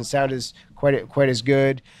to. It doesn't sound quite as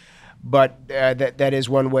good, but that is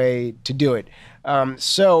one way to do it.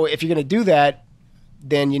 So if you're going to do that,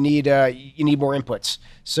 then you need more inputs.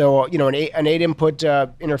 So an 8-input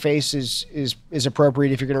interface is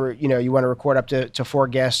appropriate if you're going to you want to record up to 4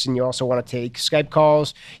 guests, and you also want to take Skype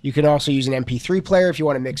calls. You can also use an MP3 player if you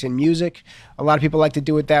want to mix in music. A lot of people like to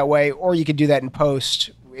do it that way, or you could do that in post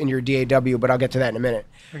in your DAW. But I'll get to that in a minute.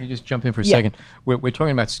 Let me just jump in for a second. We're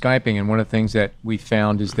talking about Skyping, and one of the things that we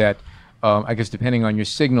found is that I guess depending on your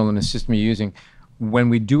signal and the system you're using, when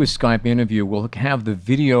we do a Skype interview, we'll have the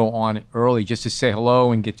video on early just to say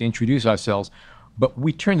hello and get to introduce ourselves. But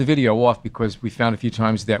we turned the video off because we found a few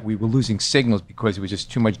times that we were losing signals because it was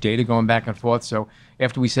just too much data going back and forth. So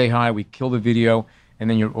after we say hi, we kill the video, and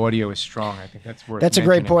then your audio is strong. I think that's worth mentioning. A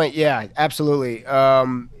great point. Yeah, absolutely.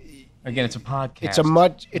 Again, it's a podcast.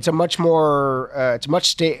 It's a much more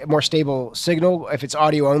more stable signal if it's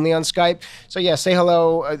audio only on Skype. So yeah, say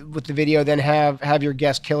hello with the video, then have your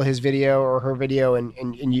guest kill his video or her video, and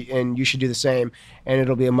you should do the same, and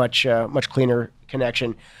it'll be a much cleaner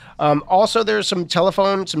connection. Also, there's some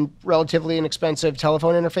relatively inexpensive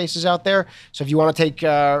telephone interfaces out there. So if you want to take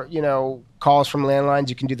calls from landlines,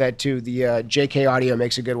 you can do that too. The JK Audio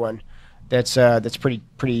makes a good one. That's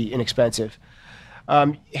pretty inexpensive.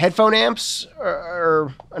 Headphone amps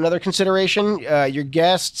are another consideration. Your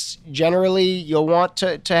guests, generally, you'll want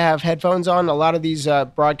to have headphones on. A lot of these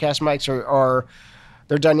broadcast mics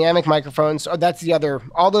they're dynamic microphones. Oh, that's the other.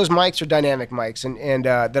 All those mics are dynamic mics, and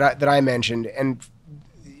that I mentioned. And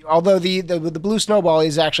although the Blue Snowball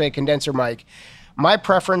is actually a condenser mic, my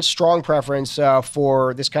strong preference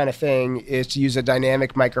for this kind of thing is to use a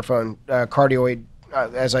dynamic microphone, cardioid,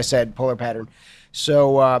 as I said, polar pattern.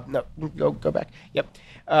 So no, go back. Yep.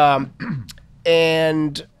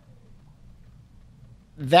 And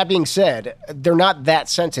that being said, they're not that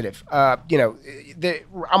sensitive. When you're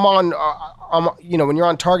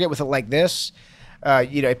on target with it like this,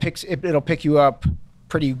 it'll pick you up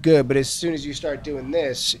pretty good. But as soon as you start doing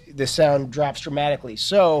this, the sound drops dramatically.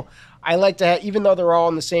 So I like to have, even though they're all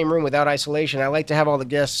in the same room without isolation, I like to have all the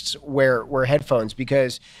guests wear headphones,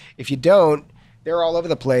 because if you don't, they're all over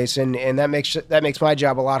the place, and that makes my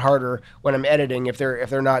job a lot harder when I'm editing if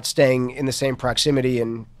they're not staying in the same proximity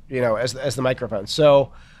and as the microphone.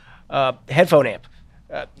 So headphone amp,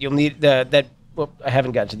 you'll need that. Well, I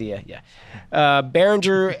haven't gotten to the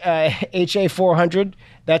Behringer HA400.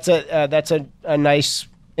 That's a nice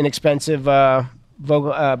inexpensive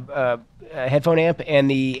headphone amp, and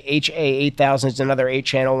the HA8000 is another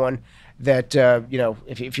 8-channel one. That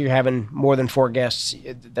if you're having more than 4 guests,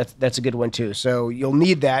 that's a good one too. So you'll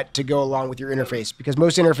need that to go along with your interface, because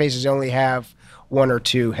most interfaces only have 1 or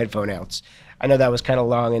 2 headphone outs. I know that was kind of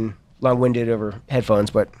long-winded over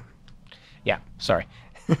headphones, but Yeah, sorry.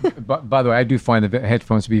 But by the way, I do find the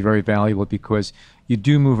headphones to be very valuable because you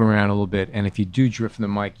do move around a little bit, and if you do drift from the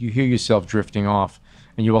mic, you hear yourself drifting off,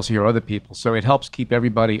 and you also hear other people. So it helps keep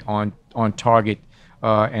everybody on target,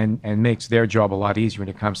 and makes their job a lot easier when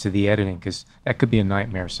it comes to the editing, because that could be a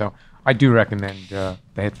nightmare. So I do recommend the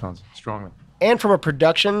headphones strongly. And from a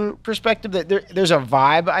production perspective, there's a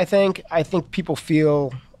vibe. I think people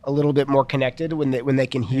feel a little bit more connected when they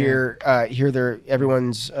can hear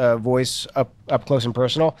everyone's voice up close and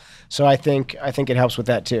personal. So I think it helps with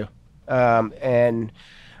that too. And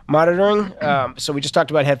monitoring. So we just talked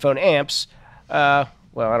about headphone amps. I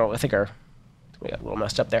think we got a little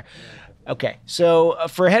messed up there. Okay, so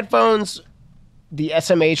for headphones, the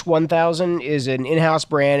SMH 1000 is an in-house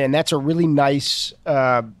brand, and that's a really nice,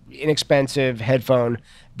 inexpensive headphone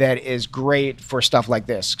that is great for stuff like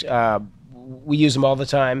this. We use them all the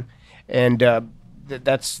time, and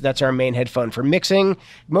that's our main headphone for mixing.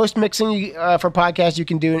 Most mixing for podcasts you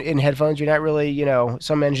can do in headphones. You're not really,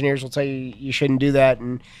 some engineers will tell you you shouldn't do that,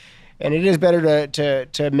 and it is better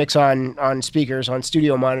to mix on speakers, on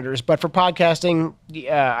studio monitors. But for podcasting,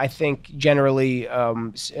 I think generally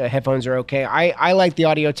headphones are okay. I like the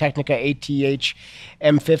Audio-Technica ATH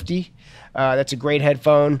M50. That's a great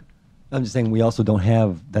headphone. I'm just saying we also don't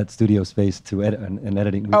have that studio space to edit and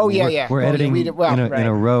editing. We're editing in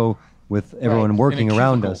a row with everyone working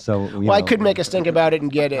around us. So I could make us think about it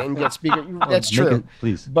and get speaker. That's true.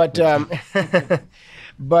 Please. But for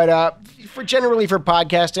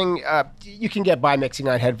podcasting, you can get by mixing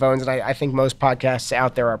on headphones, and I think most podcasts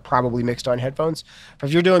out there are probably mixed on headphones. But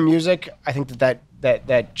if you're doing music, I think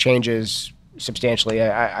that changes substantially.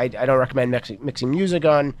 I don't recommend mixing music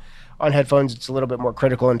on headphones. It's a little bit more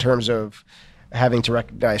critical in terms of having to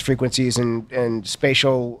recognize frequencies and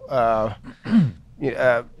spatial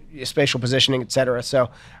positioning, etc. So,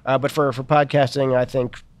 but for podcasting, I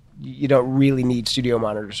think you don't really need studio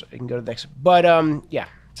monitors. You can go to the next. But yeah,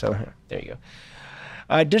 so there you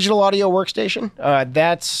go. Digital audio workstation.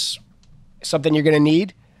 That's something you're going to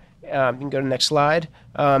need. You can go to the next slide.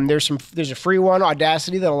 There's a free one,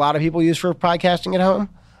 Audacity, that a lot of people use for podcasting at home,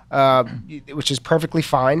 which is perfectly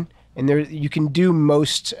fine. And there you can do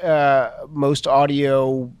most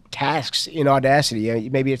audio tasks in Audacity.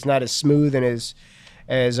 Maybe it's not as smooth and as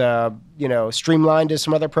streamlined as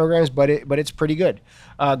some other programs, but it's pretty good.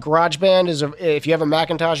 GarageBand if you have a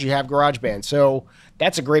Macintosh, you have GarageBand, so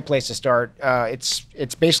that's a great place to start.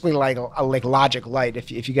 It's basically like Logic Lite, if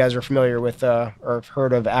you guys are familiar with or have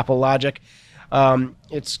heard of Apple Logic.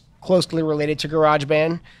 It's closely related to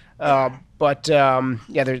GarageBand, but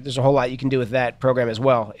there's a whole lot you can do with that program as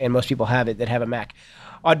well, and most people have it that have a Mac.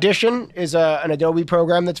 Audition is an Adobe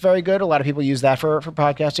program that's very good. A lot of people use that for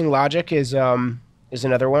podcasting. Logic is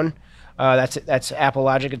another one. That's Apple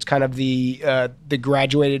Logic. It's kind of the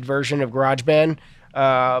graduated version of GarageBand,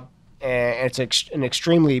 and it's an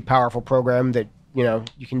extrememely powerful program that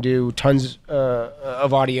you can do tons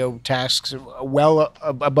of audio tasks well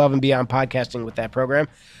above and beyond podcasting with that program.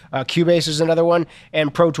 Cubase is another one,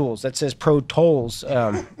 and Pro Tools. That says Pro Tools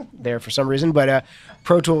there for some reason, but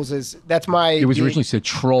Pro Tools that's my. It was originally said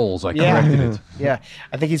Trolls. I corrected it. Yeah,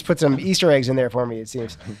 I think he's put some Easter eggs in there for me. It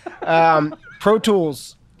seems. Pro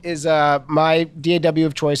Tools is my DAW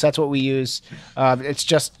of choice. That's what we use. It's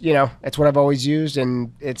just it's what I've always used,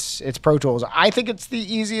 and it's Pro Tools. I think it's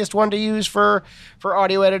the easiest one to use for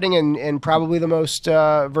audio editing, and probably the most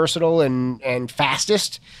versatile and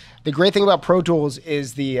fastest. The great thing about Pro Tools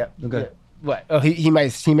is what? Oh, he may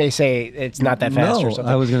say it's not that fast or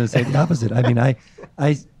something. I was going to say the opposite. I mean,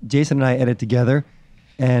 Jason and I edit together,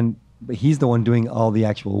 but he's the one doing all the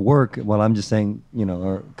actual work while I'm just saying,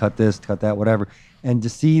 or cut this, cut that, whatever. And to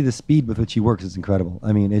see the speed with which he works is incredible.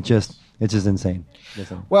 I mean, it's just insane.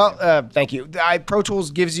 Well, thank you. Pro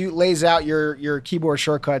Tools lays out your keyboard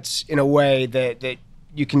shortcuts in a way that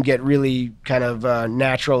you can get really kind of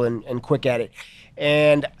natural and quick at it.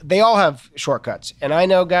 And they all have shortcuts. And I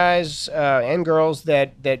know guys and girls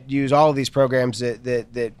that use all of these programs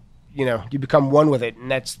that you become one with it,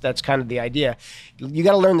 and that's kind of the idea. You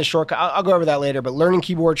got to learn the shortcut. I'll go over that later, but learning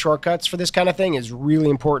keyboard shortcuts for this kind of thing is really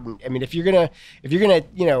important. I mean, if you're gonna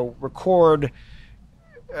record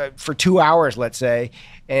for 2 hours, let's say,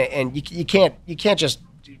 and you can't just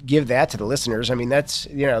give that to the listeners. I mean, that's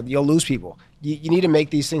you'll lose people. You need to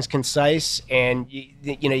make these things concise, and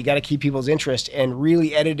you got to keep people's interest, and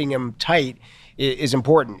really editing them tight is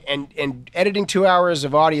important. And editing 2 hours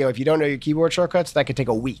of audio, if you don't know your keyboard shortcuts, that could take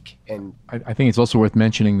a week. And I think it's also worth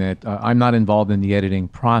mentioning that I'm not involved in the editing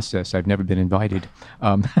process. I've never been invited.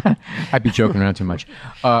 I'd be joking around too much.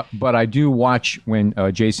 But I do watch when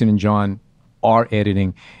Jason and John are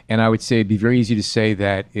editing, and I would say it'd be very easy to say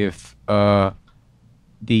that if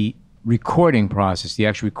the recording process, the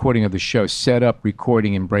actual recording of the show, setup,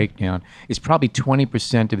 recording, and breakdown, is probably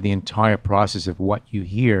 20% of the entire process of what you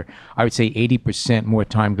hear. I would say 80% more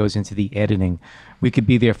time goes into the editing. We could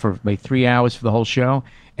be there for like 3 hours for the whole show,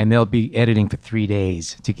 and they'll be editing for 3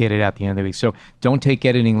 days to get it out the end of the week. So don't take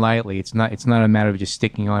editing lightly. It's not a matter of just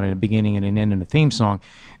sticking on a beginning and an end and a theme song.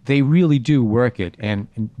 They really do work it. And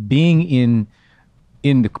being in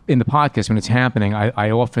the podcast when it's happening, I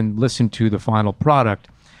often listen to the final product,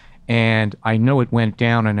 and I know it went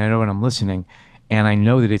down, and I know when I'm listening, and I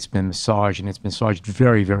know that it's been massaged, and it's been massaged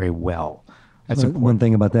very, very well. That's one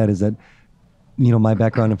thing about that is that, my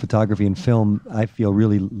background in photography and film, I feel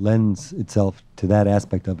really lends itself to that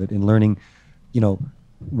aspect of it, in learning,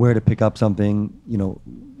 where to pick up something,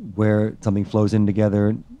 where something flows in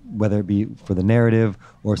together, whether it be for the narrative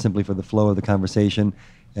or simply for the flow of the conversation.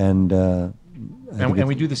 And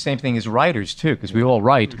we do the same thing as writers too, because we all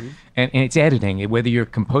write, and it's editing. Whether you're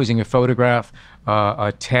composing a photograph,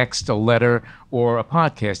 a text, a letter, or a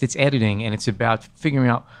podcast, it's editing, and it's about figuring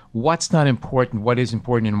out what's not important, what is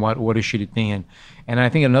important, and what order should it be in. And I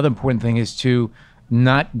think another important thing is to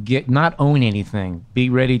not own anything. Be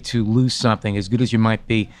ready to lose something, as good as you might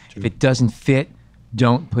be. True. If it doesn't fit,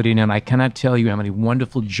 don't put it in. I cannot tell you how many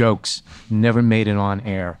wonderful jokes never made it on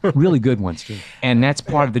air. Really good ones. And that's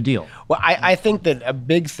part of the deal. Well, I think that a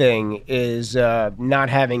big thing is not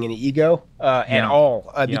having an ego at all.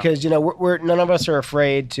 Because, we're none of us are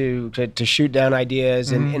afraid to shoot down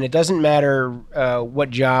ideas. And it doesn't matter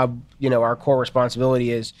what job, our core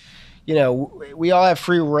responsibility is. We all have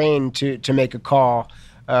free reign to make a call.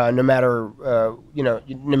 No matter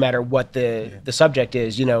what the subject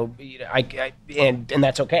is, and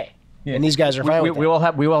that's okay. Yeah. And these guys are fine with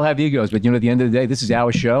that. We all have egos, but at the end of the day, this is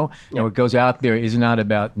our show. What goes out there is not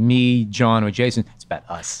about me, John, or Jason. It's about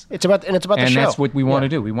us. It's about the show. And that's what we want to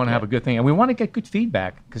do. We want to have a good thing, and we want to get good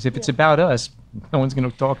feedback, because if it's about us, no one's going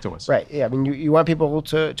to talk to us. Right. Yeah. I mean, you want people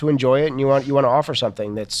to enjoy it, and you want to offer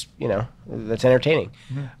something that's that's entertaining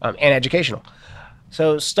and educational.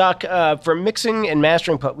 So stock for mixing and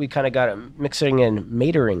mastering, we kind of got a mixing and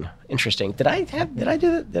matering. Interesting. Did I do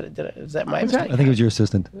that? Is that my mistake? I think it was your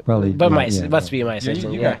assistant, probably. But it must be my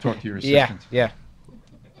assistant. You got to talk to your assistant. Yeah.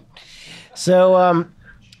 So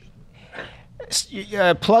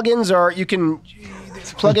plugins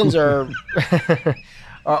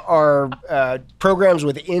are programs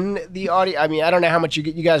within the audio. I mean, I don't know how much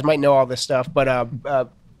you guys might know all this stuff, but I'm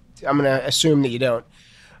going to assume that you don't.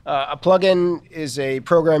 A plugin is a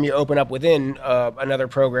program you open up within another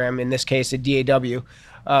program, in this case a DAW,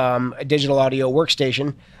 a digital audio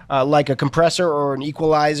workstation, like a compressor or an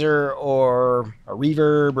equalizer or a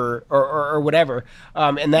reverb or whatever.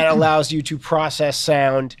 And that allows you to process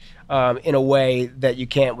sound in a way that you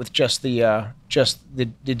can't with just the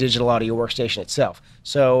digital audio workstation itself.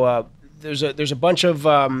 So there's a bunch of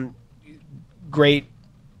great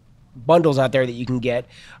bundles out there that you can get.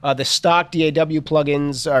 The stock DAW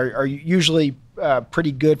plugins are usually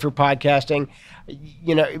pretty good for podcasting.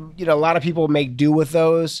 A lot of people make do with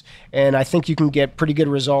those, and I think you can get pretty good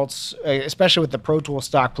results, especially with the Pro Tools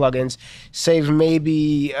stock plugins. Save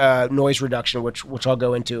maybe noise reduction, which I'll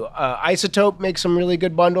go into. Isotope makes some really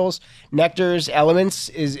good bundles. Nectar's Elements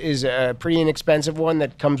is a pretty inexpensive one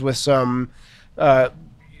that comes with some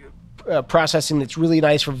processing that's really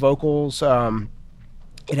nice for vocals.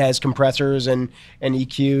 It has compressors and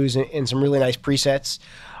EQs and some really nice presets.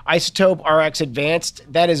 Isotope RX Advanced,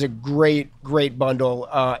 that is a great bundle,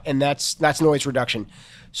 and that's noise reduction.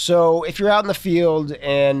 So if you're out in the field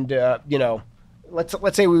and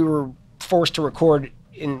let's say we were forced to record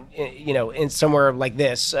in somewhere like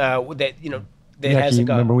this that has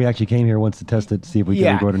remember we actually came here once to test it to see if we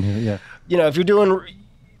could record in here. Yeah. If you're doing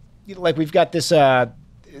like we've got this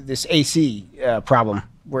AC problem.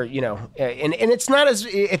 Where and it's not as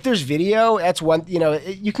if there's video, that's one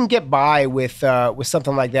you can get by with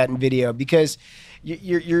something like that in video, because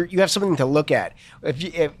you have something to look at.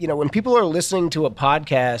 If when people are listening to a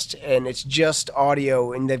podcast and it's just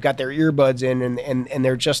audio and they've got their earbuds in and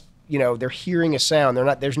they're just they're hearing a sound,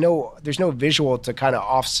 there's no visual to kind of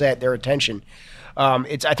offset their attention.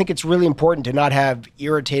 I think it's really important to not have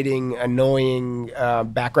irritating, annoying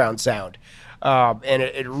background sound. And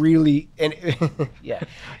it really, yeah.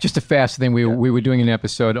 Just a fast thing. We were doing an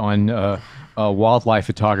episode on wildlife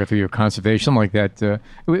photography or conservation, something like that. It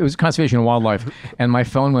was conservation and wildlife, and my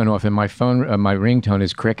phone went off, and my ringtone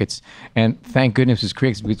is crickets. And thank goodness it's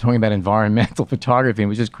crickets. We were talking about environmental photography, and it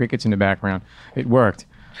was just crickets in the background. It worked.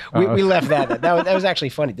 We left that. That was actually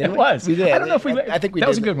funny, didn't we? It was. We did. I don't know if we. I think we that did.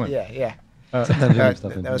 Was a good one. Yeah. Sometimes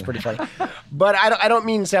that was pretty funny. But I don't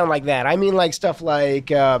mean sound like that. I mean like stuff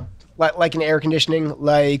like like an air conditioning,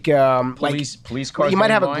 like police cars. You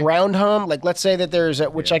might have going a ground hum. Like let's say that there's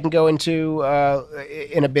which I can go into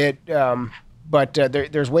in a bit, but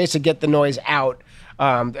there's ways to get the noise out.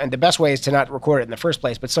 And the best way is to not record it in the first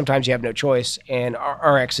place, but sometimes you have no choice, and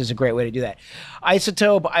RX is a great way to do that.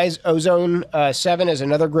 Isotope Ozone 7 is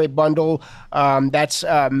another great bundle. That's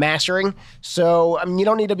mastering. So, I mean, you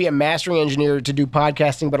don't need to be a mastering engineer to do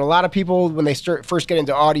podcasting, but a lot of people, when they first get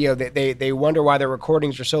into audio, they wonder why their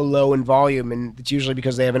recordings are so low in volume, and it's usually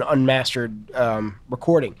because they have an unmastered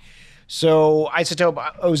recording. So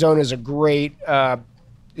Isotope Ozone is a great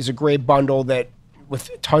bundle that with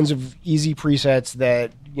tons of easy presets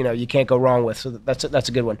that you can't go wrong with. So that's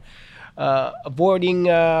a good one. Avoiding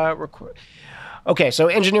record. Okay, so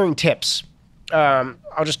engineering tips.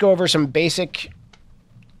 I'll just go over some basic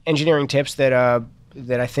engineering tips that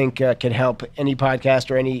I think can help any podcast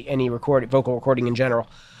or any vocal recording in general.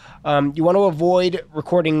 You want to avoid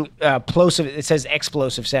recording plosive. It says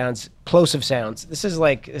explosive sounds, plosive sounds. This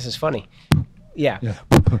is funny. Yeah.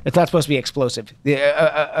 It's not supposed to be explosive.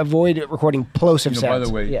 Avoid recording plosive sounds. By the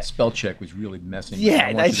way, spell check was really messing. Yeah,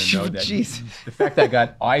 I want you to know that. Geez. The fact that I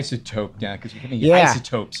got isotope down because you're getting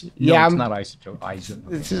isotopes. No, it's not isotope.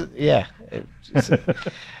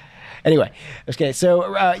 Anyway, okay.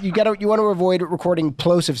 So you want to avoid recording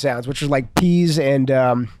plosive sounds, which are like P's and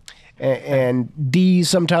D's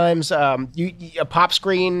sometimes. A pop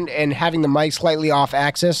screen and having the mic slightly off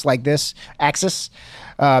axis like this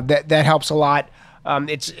that helps a lot.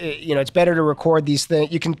 It's better to record these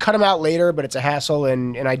things. You can cut them out later, but it's a hassle,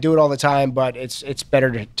 and I do it all the time. But it's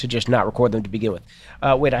better to just not record them to begin with.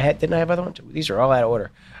 Wait, didn't I have other ones? These are all out of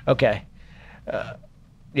order. Okay,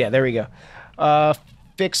 there we go.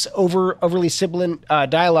 Fix overly sibilant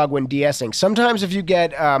dialogue when de-essing. Sometimes if you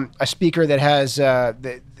get a speaker that has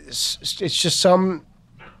it's just some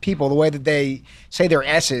people, the way that they say their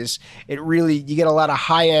S's, you get a lot of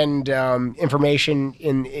high-end information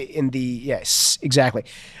in the yes, exactly.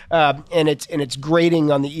 And it's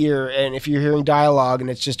grating on the ear, and if you're hearing dialogue and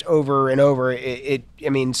it's just over and over, a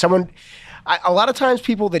lot of times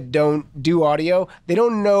people that don't do audio, they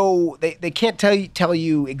don't know, they can't tell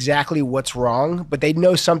you exactly what's wrong, but they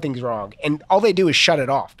know something's wrong, and all they do is shut it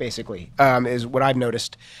off, basically, is what I've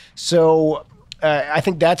noticed. So I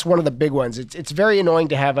think that's one of the big ones. It's very annoying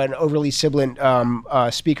to have an overly sibilant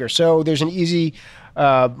speaker. So there's an easy,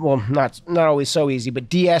 not always so easy, but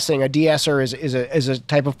de-essing. A de-esser is a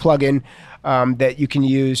type of plugin that you can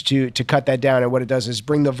use to cut that down. And what it does is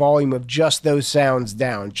bring the volume of just those sounds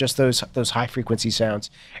down, just those high frequency sounds,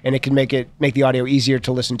 and it can make the audio easier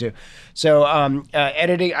to listen to. So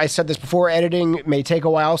editing, I said this before, editing may take a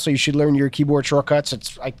while, so you should learn your keyboard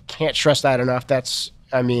shortcuts. I can't stress that enough. That's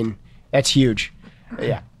huge.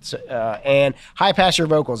 Yeah. So, and high pass your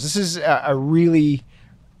vocals. This is a really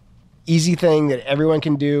easy thing that everyone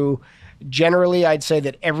can do. Generally, I'd say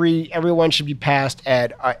that everyone should be passed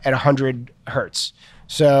at 100 hertz.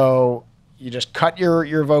 So you just cut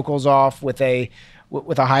your vocals off with a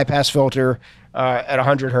high pass filter at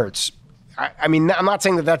 100 hertz. I'm not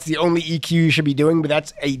saying that that's the only EQ you should be doing,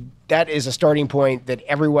 but that is a starting point that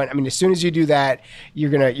everyone. As soon as you do that, you're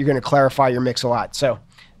gonna clarify your mix a lot. So.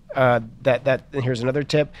 And here's another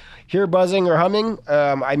tip. Hear buzzing or humming.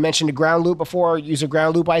 I mentioned a ground loop before. Use a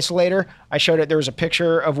ground loop isolator. I showed it. There was a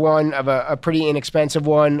picture of one of a pretty inexpensive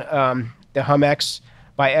one, the HumX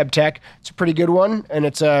by EbTech. It's a pretty good one, and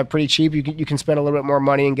it's pretty cheap. You can spend a little bit more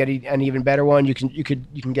money and get an even better one. You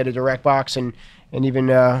can get a direct box and even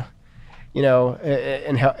and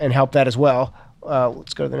help that as well.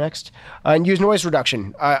 Let's go to the next. And use noise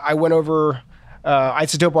reduction. I went over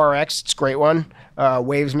Isotope RX. It's a great one.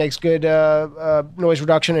 Waves makes good noise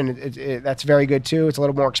reduction, and that's very good too. It's a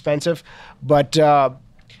little more expensive, but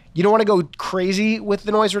you don't want to go crazy with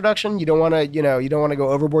the noise reduction. You don't want to go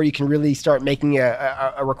overboard. You can really start making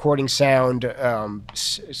a recording sound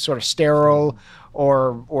sort of sterile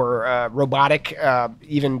or robotic.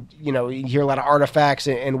 Even you hear a lot of artifacts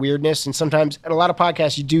and weirdness, and sometimes at a lot of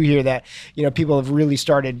podcasts you do hear that people have really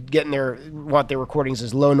started want their recordings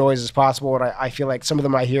as low noise as possible, and I feel like some of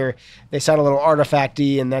them I hear they sound a little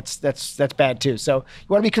artifacty, and that's bad too. So you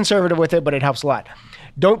want to be conservative with it, but it helps a lot.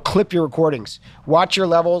 Don't clip your recordings. Watch your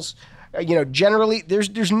levels. Generally,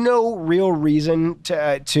 there's no real reason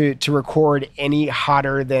to record any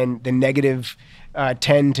hotter than the negative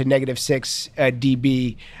 10 to negative 6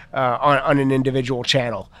 dB on an individual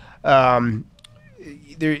channel.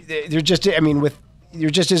 There just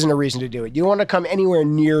isn't a reason to do it. You don't want to come anywhere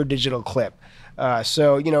near digital clip.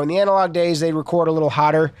 So in the analog days they record a little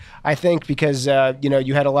hotter, I think, because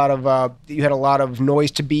you had a lot of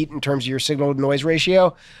noise to beat in terms of your signal to noise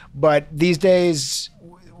ratio. But these days,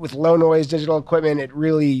 with low noise digital equipment, it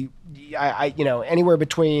really, anywhere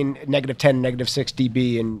between -10 and -6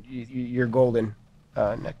 dB, and you're golden.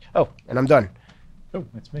 And I'm done. Oh,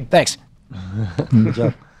 that's me. Thanks. Good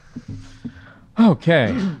job.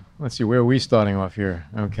 Okay, let's see. Where are we starting off here?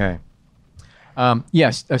 Okay.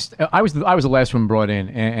 Yes, I was the last one brought in,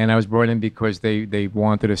 and I was brought in because they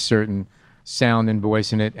wanted a certain sound and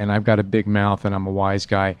voice in it, and I've got a big mouth, and I'm a wise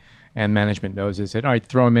guy, and management knows it. Said, all right,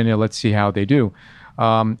 throw them in here. Let's see how they do.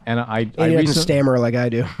 And I recently stammer like I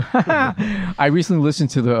do. I recently listened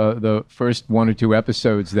to the first 1 or 2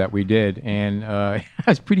 episodes that we did, and it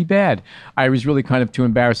was pretty bad. I was really kind of too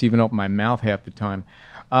embarrassed to even open my mouth half the time.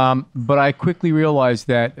 But I quickly realized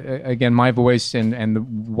that, again, my voice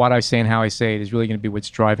and what I say and how I say it is really going to be what's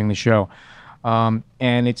driving the show. And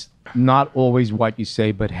it's not always what you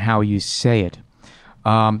say, but how you say it.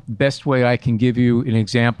 Best way I can give you an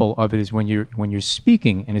example of it is when you're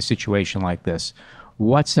speaking in a situation like this.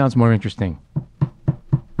 What sounds more interesting?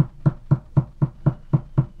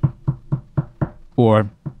 Or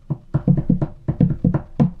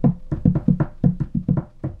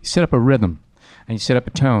you set up a rhythm, and you set up a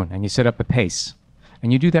tone, and you set up a pace,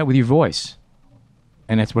 and you do that with your voice.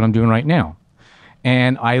 And that's what I'm doing right now.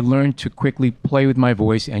 And I learned to quickly play with my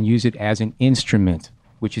voice and use it as an instrument,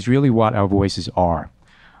 which is really what our voices are.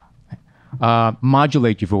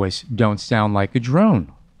 Modulate your voice. Don't sound like a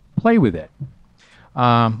drone. Play with it.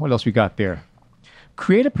 What else we got there?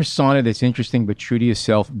 Create a persona that's interesting but true to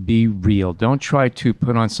yourself. Be real. Don't try to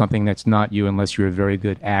put on something that's not you unless you're a very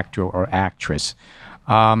good actor or actress.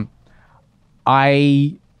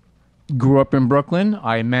 I grew up in Brooklyn.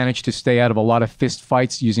 I managed to stay out of a lot of fist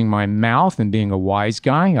fights using my mouth and being a wise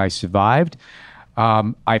guy. I survived.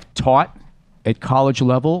 I've taught at college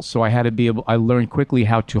level, so I learned quickly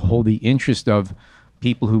how to hold the interest of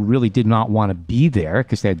people who really did not want to be there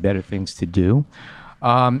because they had better things to do.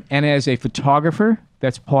 And as a photographer,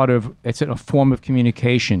 it's a form of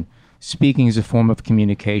communication. Speaking is a form of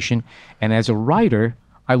communication. And as a writer,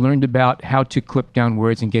 I learned about how to clip down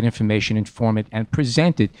words and get information and form it and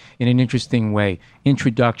present it in an interesting way.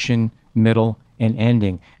 Introduction, middle, and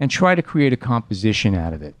ending. And try to create a composition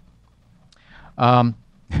out of it.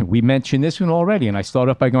 We mentioned this one already, and I start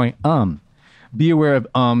off by going, Be aware of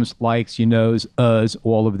ums, likes, you knows,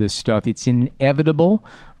 all of this stuff. It's inevitable,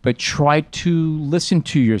 but try to listen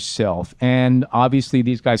to yourself. And obviously,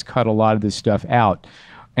 these guys cut a lot of this stuff out.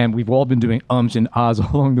 And we've all been doing ums and ahs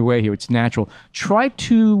along the way here. It's natural. Try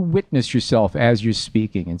to witness yourself as you're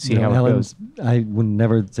speaking and see how it goes. I would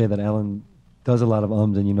never say that Alan does a lot of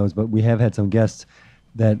ums and you knows, but we have had some guests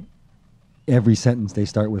that every sentence they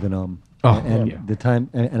start with an the time,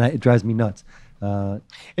 and it drives me nuts.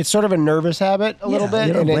 It's sort of a nervous habit a little bit.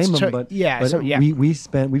 You don't and blame it's them, but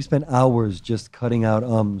we've spent hours just cutting out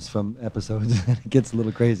ums from episodes. It gets a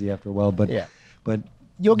little crazy after a while, but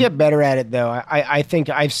you'll get better at it though. I think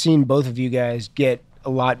I've seen both of you guys get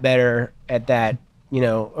a lot better at that,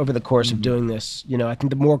 over the course of doing this. I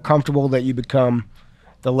think the more comfortable that you become,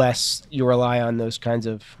 the less you rely on those kinds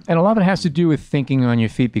of. And a lot of it has to do with thinking on your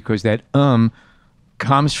feet, because that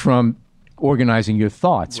comes from organizing your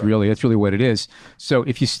thoughts. Right. Really, that's really what it is. So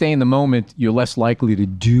if you stay in the moment, you're less likely to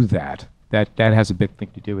do that. That has a big thing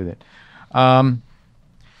to do with it.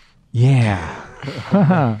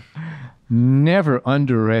 Never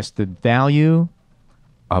underestimate the value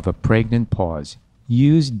of a pregnant pause.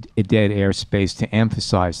 Use a dead airspace to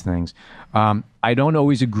emphasize things. I don't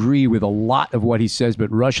always agree with a lot of what he says, but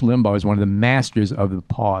Rush Limbaugh is one of the masters of the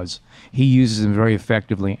pause. He uses them very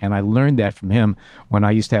effectively, and I learned that from him when I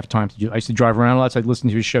used to have time to I used to drive around a lot, so I'd listen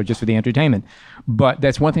to his show just for the entertainment. But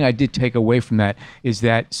that's one thing I did take away from that, is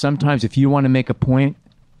that sometimes if you want to make a point,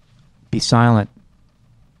 be silent,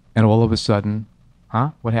 and all of a sudden,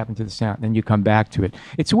 what happened to the sound? Then you come back to it.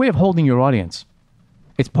 It's a way of holding your audience.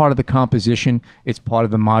 It's part of the composition. It's part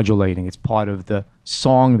of the modulating. It's part of the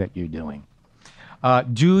song that you're doing.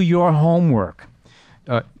 Do your homework.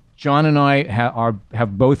 John and I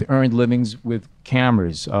have both earned livings with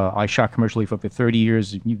cameras. I shot commercially for 30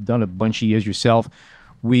 years. You've done a bunch of years yourself.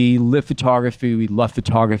 We live photography. We love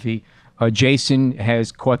photography. Jason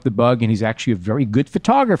has caught the bug, and he's actually a very good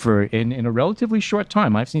photographer in a relatively short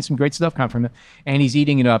time. I've seen some great stuff come from him. And he's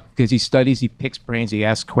eating it up because he studies, he picks brains, he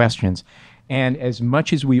asks questions. And as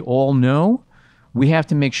much as we all know, we have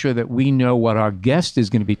to make sure that we know what our guest is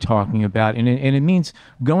going to be talking about. And it means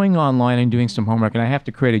going online and doing some homework. And I have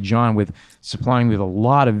to credit John with supplying me with a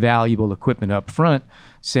lot of valuable equipment up front,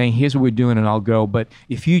 saying, here's what we're doing, and I'll go. But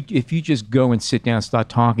if you just go and sit down and start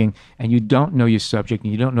talking, and you don't know your subject,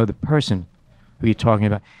 and you don't know the person who you're talking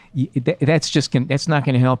about, that's not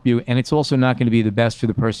going to help you. And it's also not going to be the best for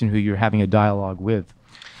the person who you're having a dialogue with.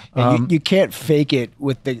 And you can't fake it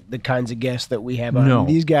with the kinds of guests that we have on. No.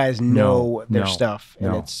 These guys know their stuff,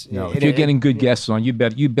 and if you're getting good guests on, you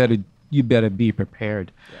better be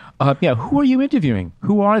prepared. Who are you interviewing?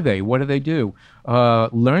 Who are they? What do they do?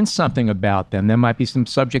 Learn something about them. There might be some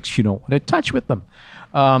subjects you don't want to touch with them.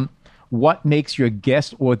 What makes your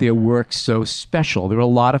guest or their work so special? There are a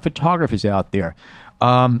lot of photographers out there,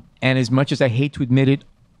 and as much as I hate to admit it,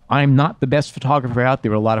 I'm not the best photographer out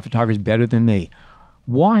there. A lot of photographers better than me.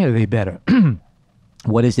 Why are they better?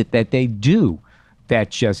 What is it that they do that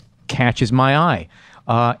just catches my eye?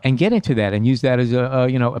 And get into that and use that as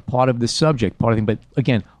a part of the subject, part of the thing. But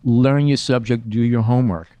again, learn your subject, do your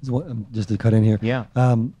homework. Just to cut in here. Yeah.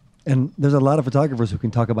 And there's a lot of photographers who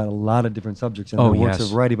can talk about a lot of different subjects and their works of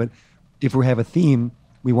variety. But if we have a theme,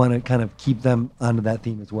 we want to kind of keep them onto that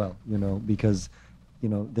theme as well, because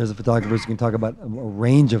there's a photographers who can talk about a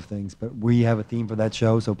range of things, but we have a theme for that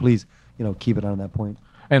show. So please, keep it on that point.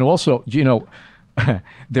 And also,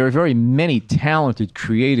 there are very many talented,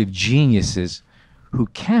 creative geniuses who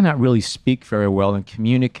cannot really speak very well and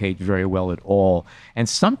communicate very well at all. And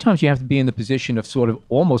sometimes you have to be in the position of sort of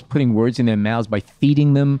almost putting words in their mouths by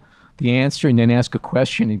feeding them the answer and then ask a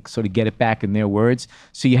question and sort of get it back in their words.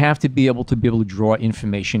 So you have to be able to draw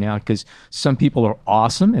information out, because some people are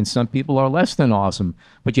awesome and some people are less than awesome,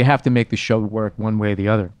 but you have to make the show work one way or the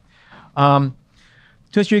other.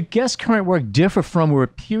 Does your guest's current work differ from or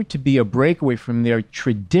appear to be a breakaway from their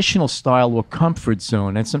traditional style or comfort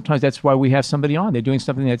zone? And sometimes that's why we have somebody on. They're doing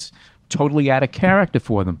something that's totally out of character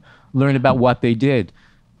for them. Learn about what they did.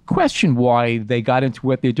 Question why they got into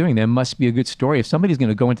what they're doing. There must be a good story. If somebody's going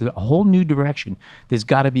to go into a whole new direction, there's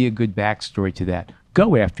got to be a good backstory to that.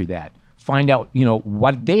 Go after that. Find out,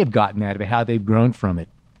 what they have gotten out of it, how they've grown from it.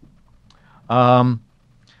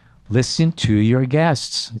 Listen to your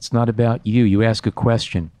guests. It's not about you. You ask a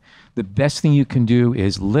question. The best thing you can do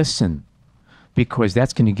is listen, because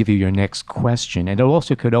that's going to give you your next question. And it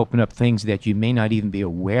also could open up things that you may not even be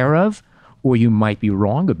aware of or you might be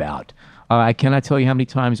wrong about. I cannot tell you how many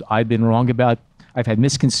times I've been wrong about. I've had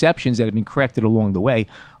misconceptions that have been corrected along the way.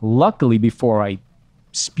 Luckily, before I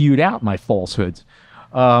spewed out my falsehoods.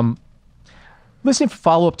 Listen for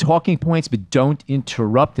follow-up talking points, but don't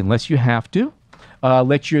interrupt unless you have to.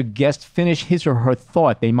 Let your guest finish his or her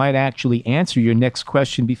thought. They might actually answer your next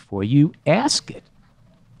question before you ask it.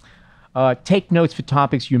 Take notes for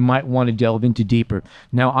topics you might want to delve into deeper.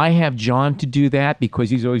 Now, I have John to do that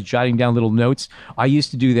because he's always jotting down little notes. I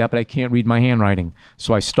used to do that, but I can't read my handwriting,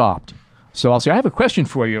 so I stopped. So I'll say, I have a question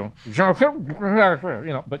for you.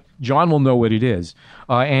 But John will know what it is,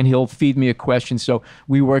 and he'll feed me a question. So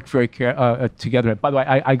we work very together. By the way,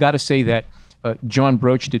 I got to say that John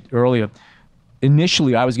broached it earlier.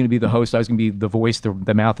 Initially, I was going to be the host. I was going to be the voice,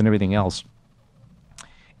 the mouth, and everything else.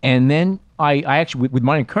 And then I actually, with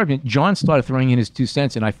my encouragement, John started throwing in his 2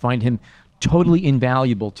 cents, and I find him totally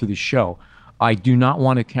invaluable to the show. I do not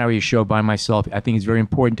want to carry a show by myself. I think it's very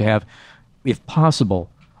important to have, if possible,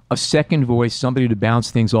 a second voice, somebody to bounce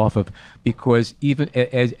things off of, because even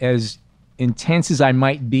as intense as I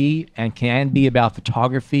might be and can be about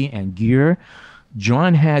photography and gear,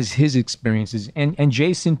 John has his experiences, and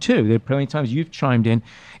Jason too. There are plenty of times you've chimed in,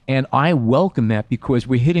 and I welcome that because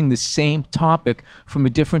we're hitting the same topic from a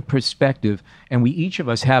different perspective, and we each of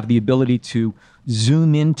us have the ability to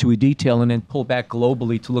zoom into a detail and then pull back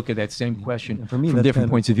globally to look at that same question from different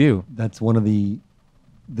points of view. That's one of the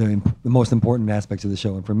most important aspects of the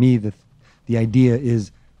show, and for me, the idea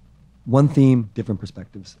is one theme, different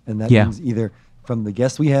perspectives, and that means either from the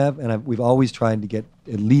guests we have, and we've always tried to get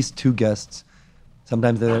at least 2 guests.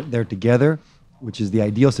 Sometimes they're together, which is the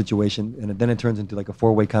ideal situation, and then it turns into like a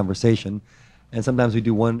 4-way conversation. And sometimes we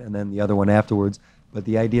do one and then the other one afterwards. But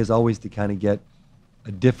the idea is always to kind of get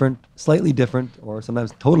a different, slightly different, or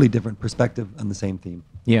sometimes totally different perspective on the same theme.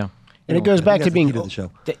 Yeah. And it goes back to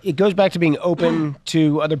being open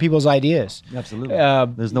to other people's ideas. Absolutely.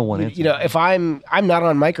 There's no one answer. If I'm not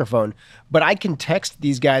on microphone, but I can text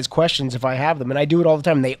these guys questions if I have them, and I do it all the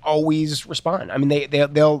time. And they always respond. I mean,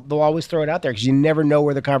 they'll always throw it out there because you never know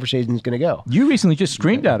where the conversation is going to go. You recently just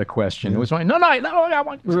screamed out a question. It was like, no, I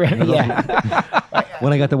want. Yeah.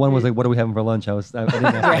 When I got the one was like, what are we having for lunch? I didn't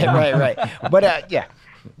ask right. But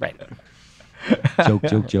right.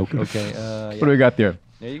 Joke. Okay. What do we got there?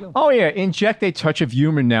 There you go. Oh, yeah. Inject a touch of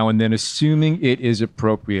humor now and then, assuming it is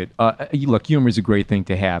appropriate. Look, humor is a great thing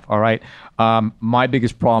to have, all right? My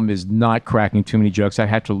biggest problem is not cracking too many jokes. I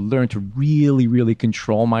had to learn to really, really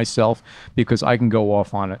control myself because I can go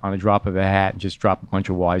off on a drop of a hat and just drop a bunch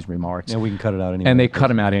of wise remarks. And we can cut it out anyway. And they cut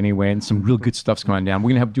them out anyway, and some real good stuff's going down. We're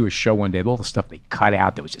going to have to do a show one day of all the stuff they cut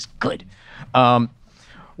out that was just good.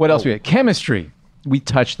 What else we had? Chemistry. we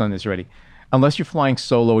touched on this already. Unless you're flying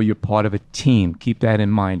solo or you're part of a team, keep that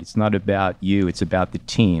in mind. It's not about you, it's about the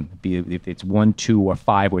team. Be it if it's 1, 2, or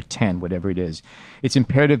 5, or 10, whatever it is. It's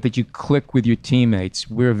imperative that you click with your teammates.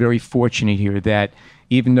 We're very fortunate here that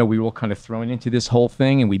even though we were all kind of thrown into this whole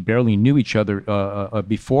thing and we barely knew each other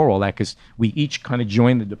before all that, because we each kind of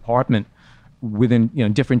joined the department within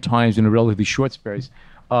different times in a relatively short space.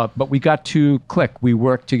 But we got to click. We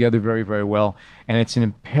worked together very, very well. And it's an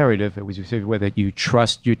imperative, it was that you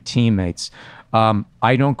trust your teammates.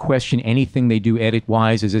 I don't question anything they do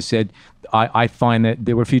edit-wise. As I said, I find that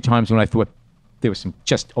there were a few times when I thought there was some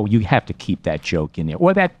you have to keep that joke in there,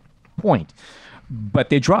 or that point. But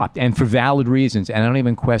they're dropped, and for valid reasons, and I don't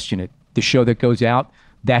even question it. The show that goes out,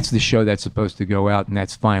 that's the show that's supposed to go out, and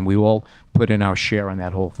that's fine. We all put in our share on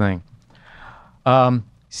that whole thing.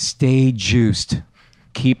 Stay juiced.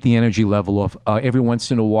 Keep the energy level off. Every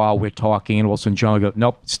once in a while, we're talking, and all of a sudden John will go,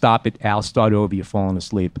 nope, stop it. I'll start over. You're falling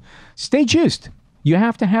asleep. Stay juiced. You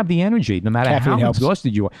have to have the energy, no matter Caffeine how helps.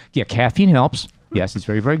 exhausted you are. Yeah, caffeine helps. Yes, it's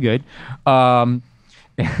very, very good. And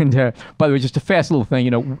by the way, just a fast little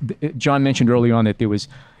thing. John mentioned early on that it was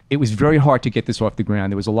very hard to get this off the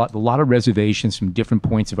ground. There was a lot of reservations from different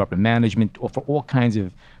points of upper management, or for all kinds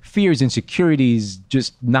of fears, insecurities,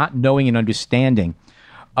 just not knowing and understanding.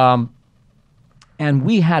 And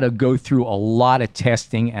we had to go through a lot of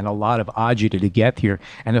testing and a lot of agita to get here.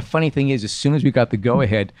 And the funny thing is, as soon as we got the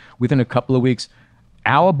go-ahead, within a couple of weeks,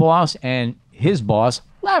 our boss and his boss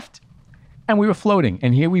left. And we were floating.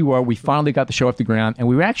 And here we were. We finally got the show off the ground. And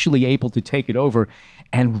we were actually able to take it over.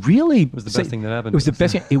 And really... It was the best thing that happened. It was the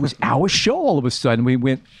best thing. It was our show all of a sudden. We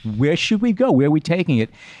went, where should we go? Where are we taking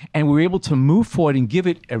it? And we were able to move forward and give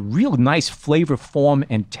it a real nice flavor, form,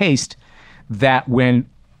 and taste that when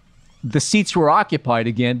the seats were occupied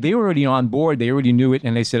again, they were already on board. They already knew it.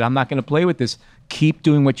 And they said, I'm not going to play with this. Keep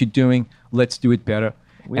doing what you're doing. Let's do it better.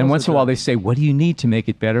 And once in a while they say, what do you need to make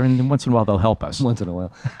it better? And then once in a while they'll help us. Once in a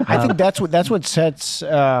while. I think that's what sets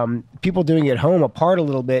people doing it at home apart a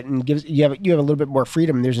little bit, and gives you have a little bit more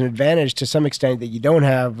freedom. There's an advantage to some extent that you don't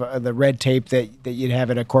have the red tape that you'd have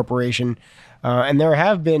at a corporation. And there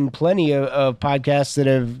have been plenty of podcasts that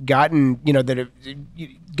have gotten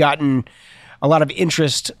a lot of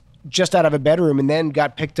interest just out of a bedroom, and then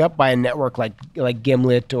got picked up by a network like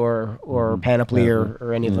Gimlet or Panoply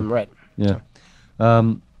or any of them, right? Yeah. I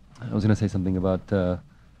was going to say something about,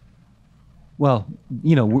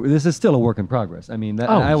 this is still a work in progress. I mean,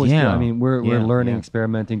 we're learning,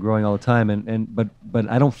 experimenting, growing all the time, but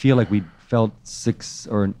I don't feel like we felt 6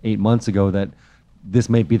 or 8 months ago that this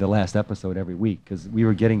may be the last episode every week, because we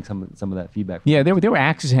were getting some of that feedback. Yeah, there were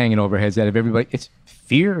axes hanging over heads out of everybody. It's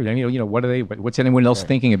fear. What are they? What's anyone else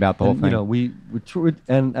thinking about the whole thing?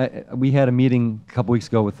 We had a meeting a couple weeks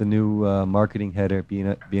ago with the new marketing head at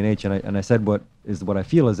B&H, and I said what I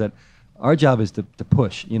feel is that our job is to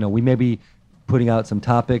push. We may be putting out some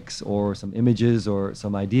topics or some images or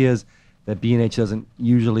some ideas that B&H doesn't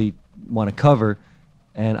usually want to cover.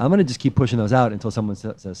 And I'm going to just keep pushing those out until someone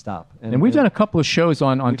says stop. And we've done a couple of shows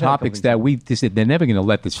on topics that we said they're never going to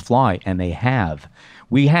let this fly, and they have.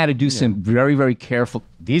 We had to do some very, very careful,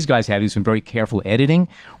 these guys had to do some very careful editing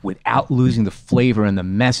without losing the flavor and the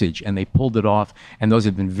message, and they pulled it off, and those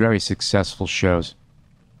have been very successful shows.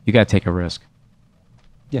 You got to take a risk.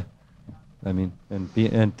 Yeah. I mean,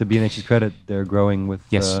 and to B&H's credit, they're growing with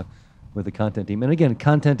the content team. And again,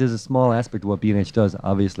 content is a small aspect of what B&H does,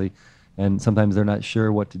 obviously. And sometimes they're not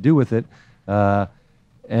sure what to do with it. But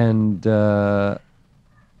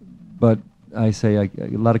I say a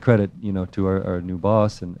lot of credit, to our new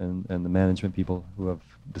boss and the management people who have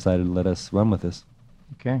decided to let us run with this.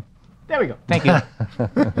 Okay. There we go. Thank you.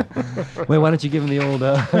 Wait, why don't you give him the old...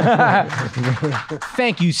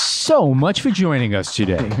 Thank you so much for joining us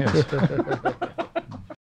today.